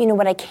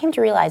 what I came to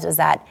realize was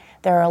that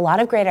there are a lot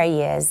of great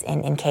ideas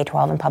in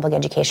K-12 and public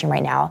education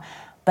right now,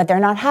 but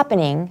they're not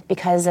happening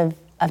because of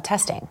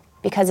testing,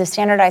 because of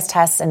standardized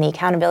tests and the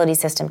accountability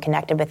system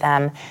connected with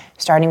them,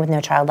 starting with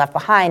No Child Left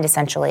Behind,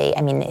 essentially.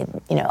 I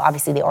mean,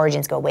 obviously the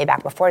origins go way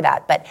back before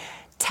that, but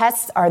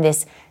tests are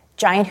this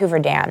giant Hoover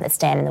Dam that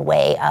stand in the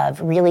way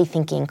of really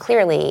thinking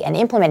clearly and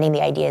implementing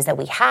the ideas that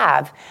we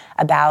have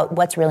about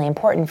what's really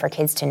important for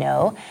kids to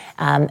know,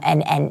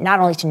 and not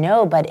only to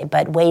know,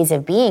 but ways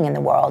of being in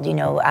the world,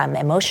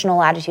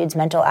 emotional attitudes,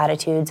 mental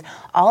attitudes,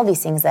 all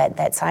these things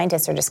that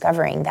scientists are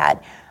discovering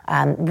that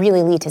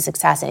really lead to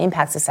success and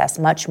impact success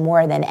much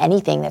more than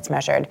anything that's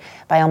measured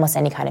by almost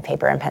any kind of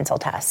paper and pencil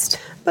test.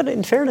 But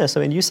in fairness,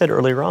 you said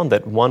earlier on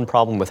that one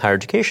problem with higher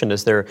education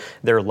is their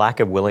lack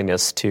of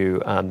willingness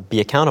to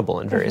be accountable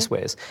in various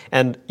ways.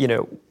 And,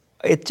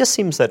 it just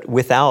seems that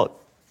without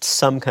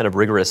some kind of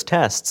rigorous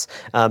tests,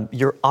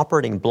 you're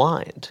operating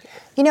blind.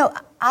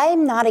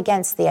 I'm not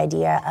against the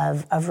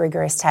idea of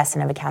rigorous tests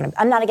and of accountability.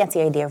 I'm not against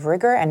the idea of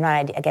rigor. I'm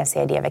not against the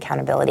idea of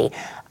accountability.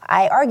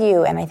 I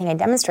argue, and I think I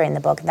demonstrate in the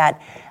book,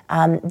 that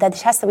the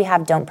tests that we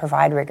have don't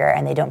provide rigor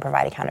and they don't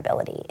provide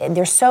accountability.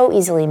 They're so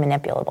easily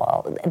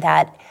manipulable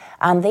that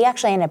they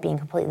actually end up being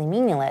completely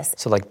meaningless.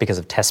 So because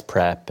of test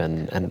prep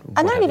and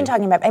I'm not even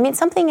talking about,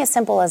 something as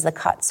simple as the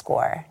CUT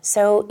score.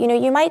 So,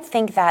 you might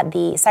think that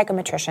the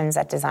psychometricians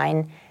that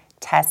design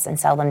tests and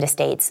sell them to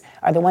states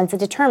are the ones that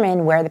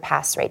determine where the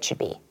pass rate should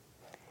be.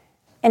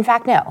 In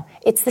fact, no.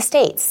 It's the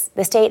states,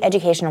 the state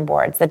educational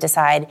boards that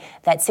decide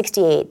that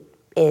 68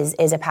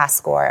 is a pass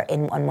score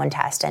on one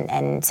test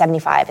and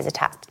 75 is a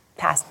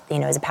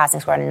is a passing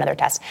score on another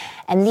test.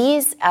 And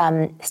these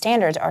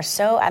standards are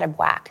so out of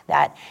whack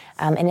that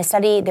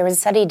there was a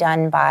study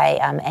done by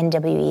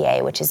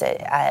NWEA, which is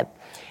an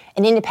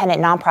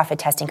independent nonprofit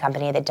testing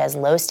company that does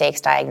low-stakes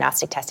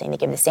diagnostic testing. They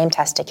give the same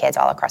test to kids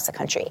all across the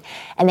country.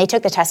 And they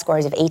took the test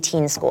scores of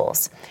 18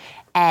 schools,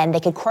 and they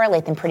could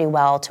correlate them pretty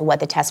well to what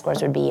the test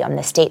scores would be on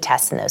the state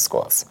tests in those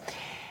schools.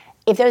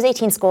 If those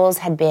 18 schools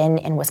had been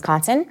in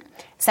Wisconsin,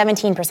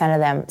 17% of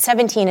them,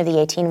 17 of the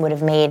 18 would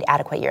have made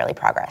adequate yearly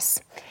progress.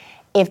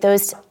 If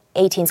those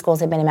 18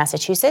 schools had been in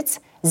Massachusetts,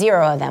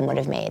 0 of them would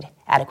have made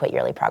adequate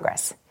yearly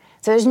progress.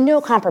 So there's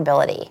no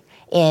comparability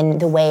in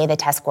the way the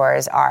test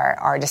scores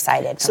are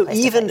decided. So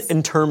even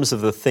in terms of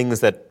the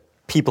things that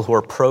people who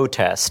are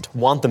pro-test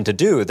want them to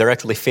do, they're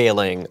actually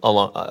failing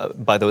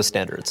by those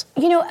standards.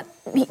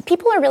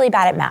 People are really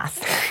bad at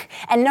math,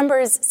 and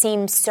numbers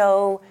seem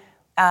so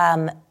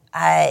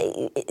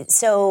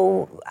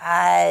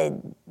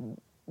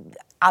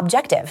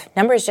objective.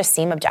 Numbers just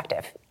seem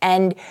objective.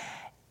 And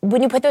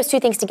when you put those two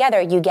things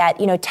together, you get,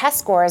 test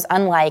scores,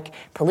 unlike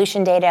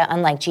pollution data,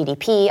 unlike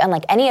GDP,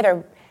 unlike any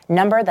other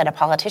number that a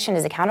politician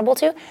is accountable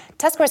to,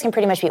 test scores can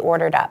pretty much be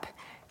ordered up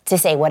to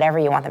say whatever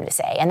you want them to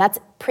say. And that's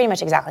pretty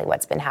much exactly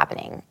what's been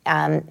happening.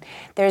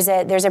 There's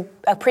a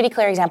pretty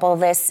clear example of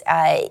this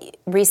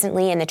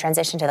recently in the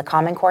transition to the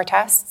Common Core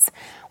tests,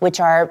 which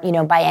are,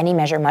 by any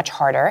measure, much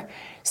harder.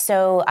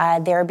 So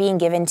they're being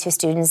given to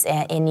students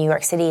in New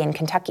York City and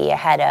Kentucky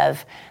ahead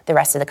of the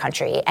rest of the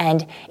country.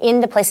 And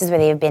in the places where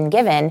they've been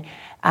given,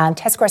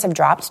 test scores have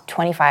dropped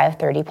 25,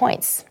 30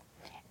 points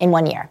in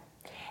 1 year.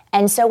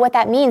 And so what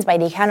that means by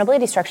the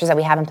accountability structures that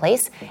we have in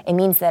place, it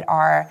means that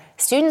our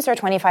students are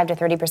 25 to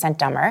 30%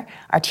 dumber,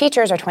 our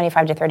teachers are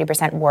 25 to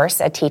 30% worse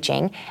at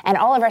teaching, and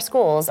all of our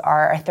schools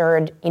are a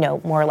third,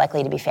 more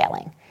likely to be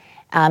failing.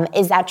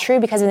 Is that true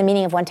because of the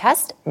meaning of one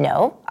test?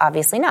 No,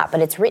 obviously not. But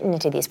it's written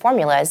into these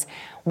formulas,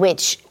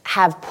 which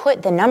have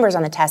put the numbers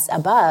on the tests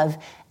above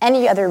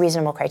any other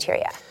reasonable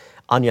criteria.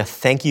 Anya,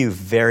 thank you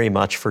very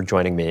much for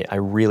joining me. I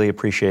really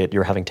appreciate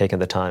your having taken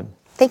the time.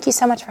 Thank you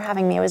so much for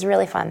having me. It was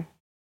really fun.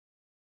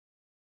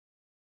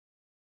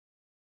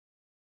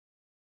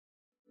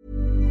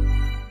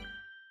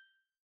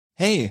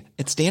 Hey,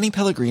 it's Danny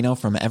Pellegrino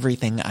from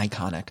Everything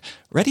Iconic.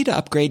 Ready to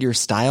upgrade your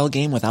style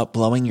game without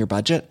blowing your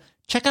budget?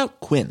 Check out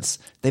Quince.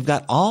 They've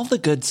got all the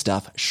good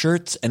stuff,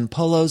 shirts and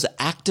polos,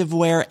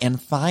 activewear, and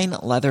fine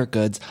leather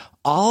goods,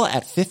 all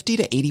at 50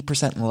 to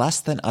 80% less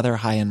than other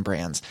high-end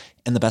brands.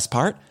 And the best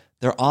part?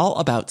 They're all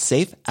about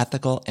safe,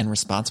 ethical, and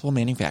responsible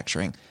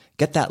manufacturing.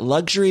 Get that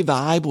luxury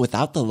vibe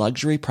without the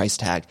luxury price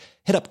tag.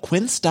 Hit up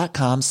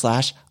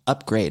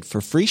quince.com/upgrade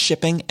for free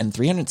shipping and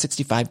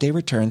 365-day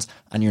returns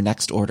on your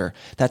next order.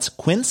 That's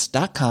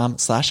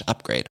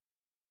quince.com/upgrade.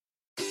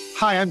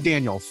 Hi, I'm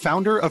Daniel,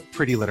 founder of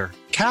Pretty Litter.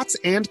 Cats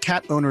and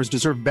cat owners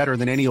deserve better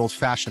than any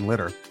old-fashioned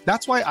litter.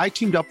 That's why I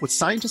teamed up with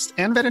scientists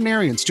and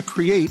veterinarians to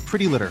create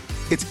Pretty Litter.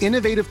 Its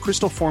innovative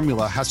crystal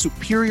formula has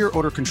superior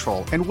odor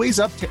control and weighs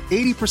up to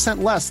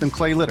 80% less than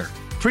clay litter.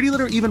 Pretty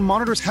Litter even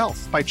monitors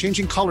health by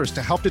changing colors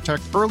to help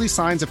detect early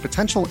signs of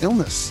potential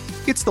illness.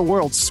 It's the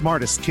world's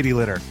smartest kitty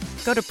litter.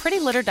 Go to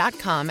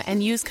prettylitter.com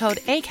and use code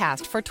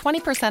ACAST for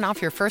 20%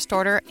 off your first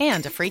order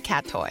and a free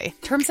cat toy.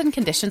 Terms and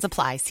conditions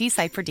apply. See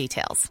site for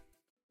details.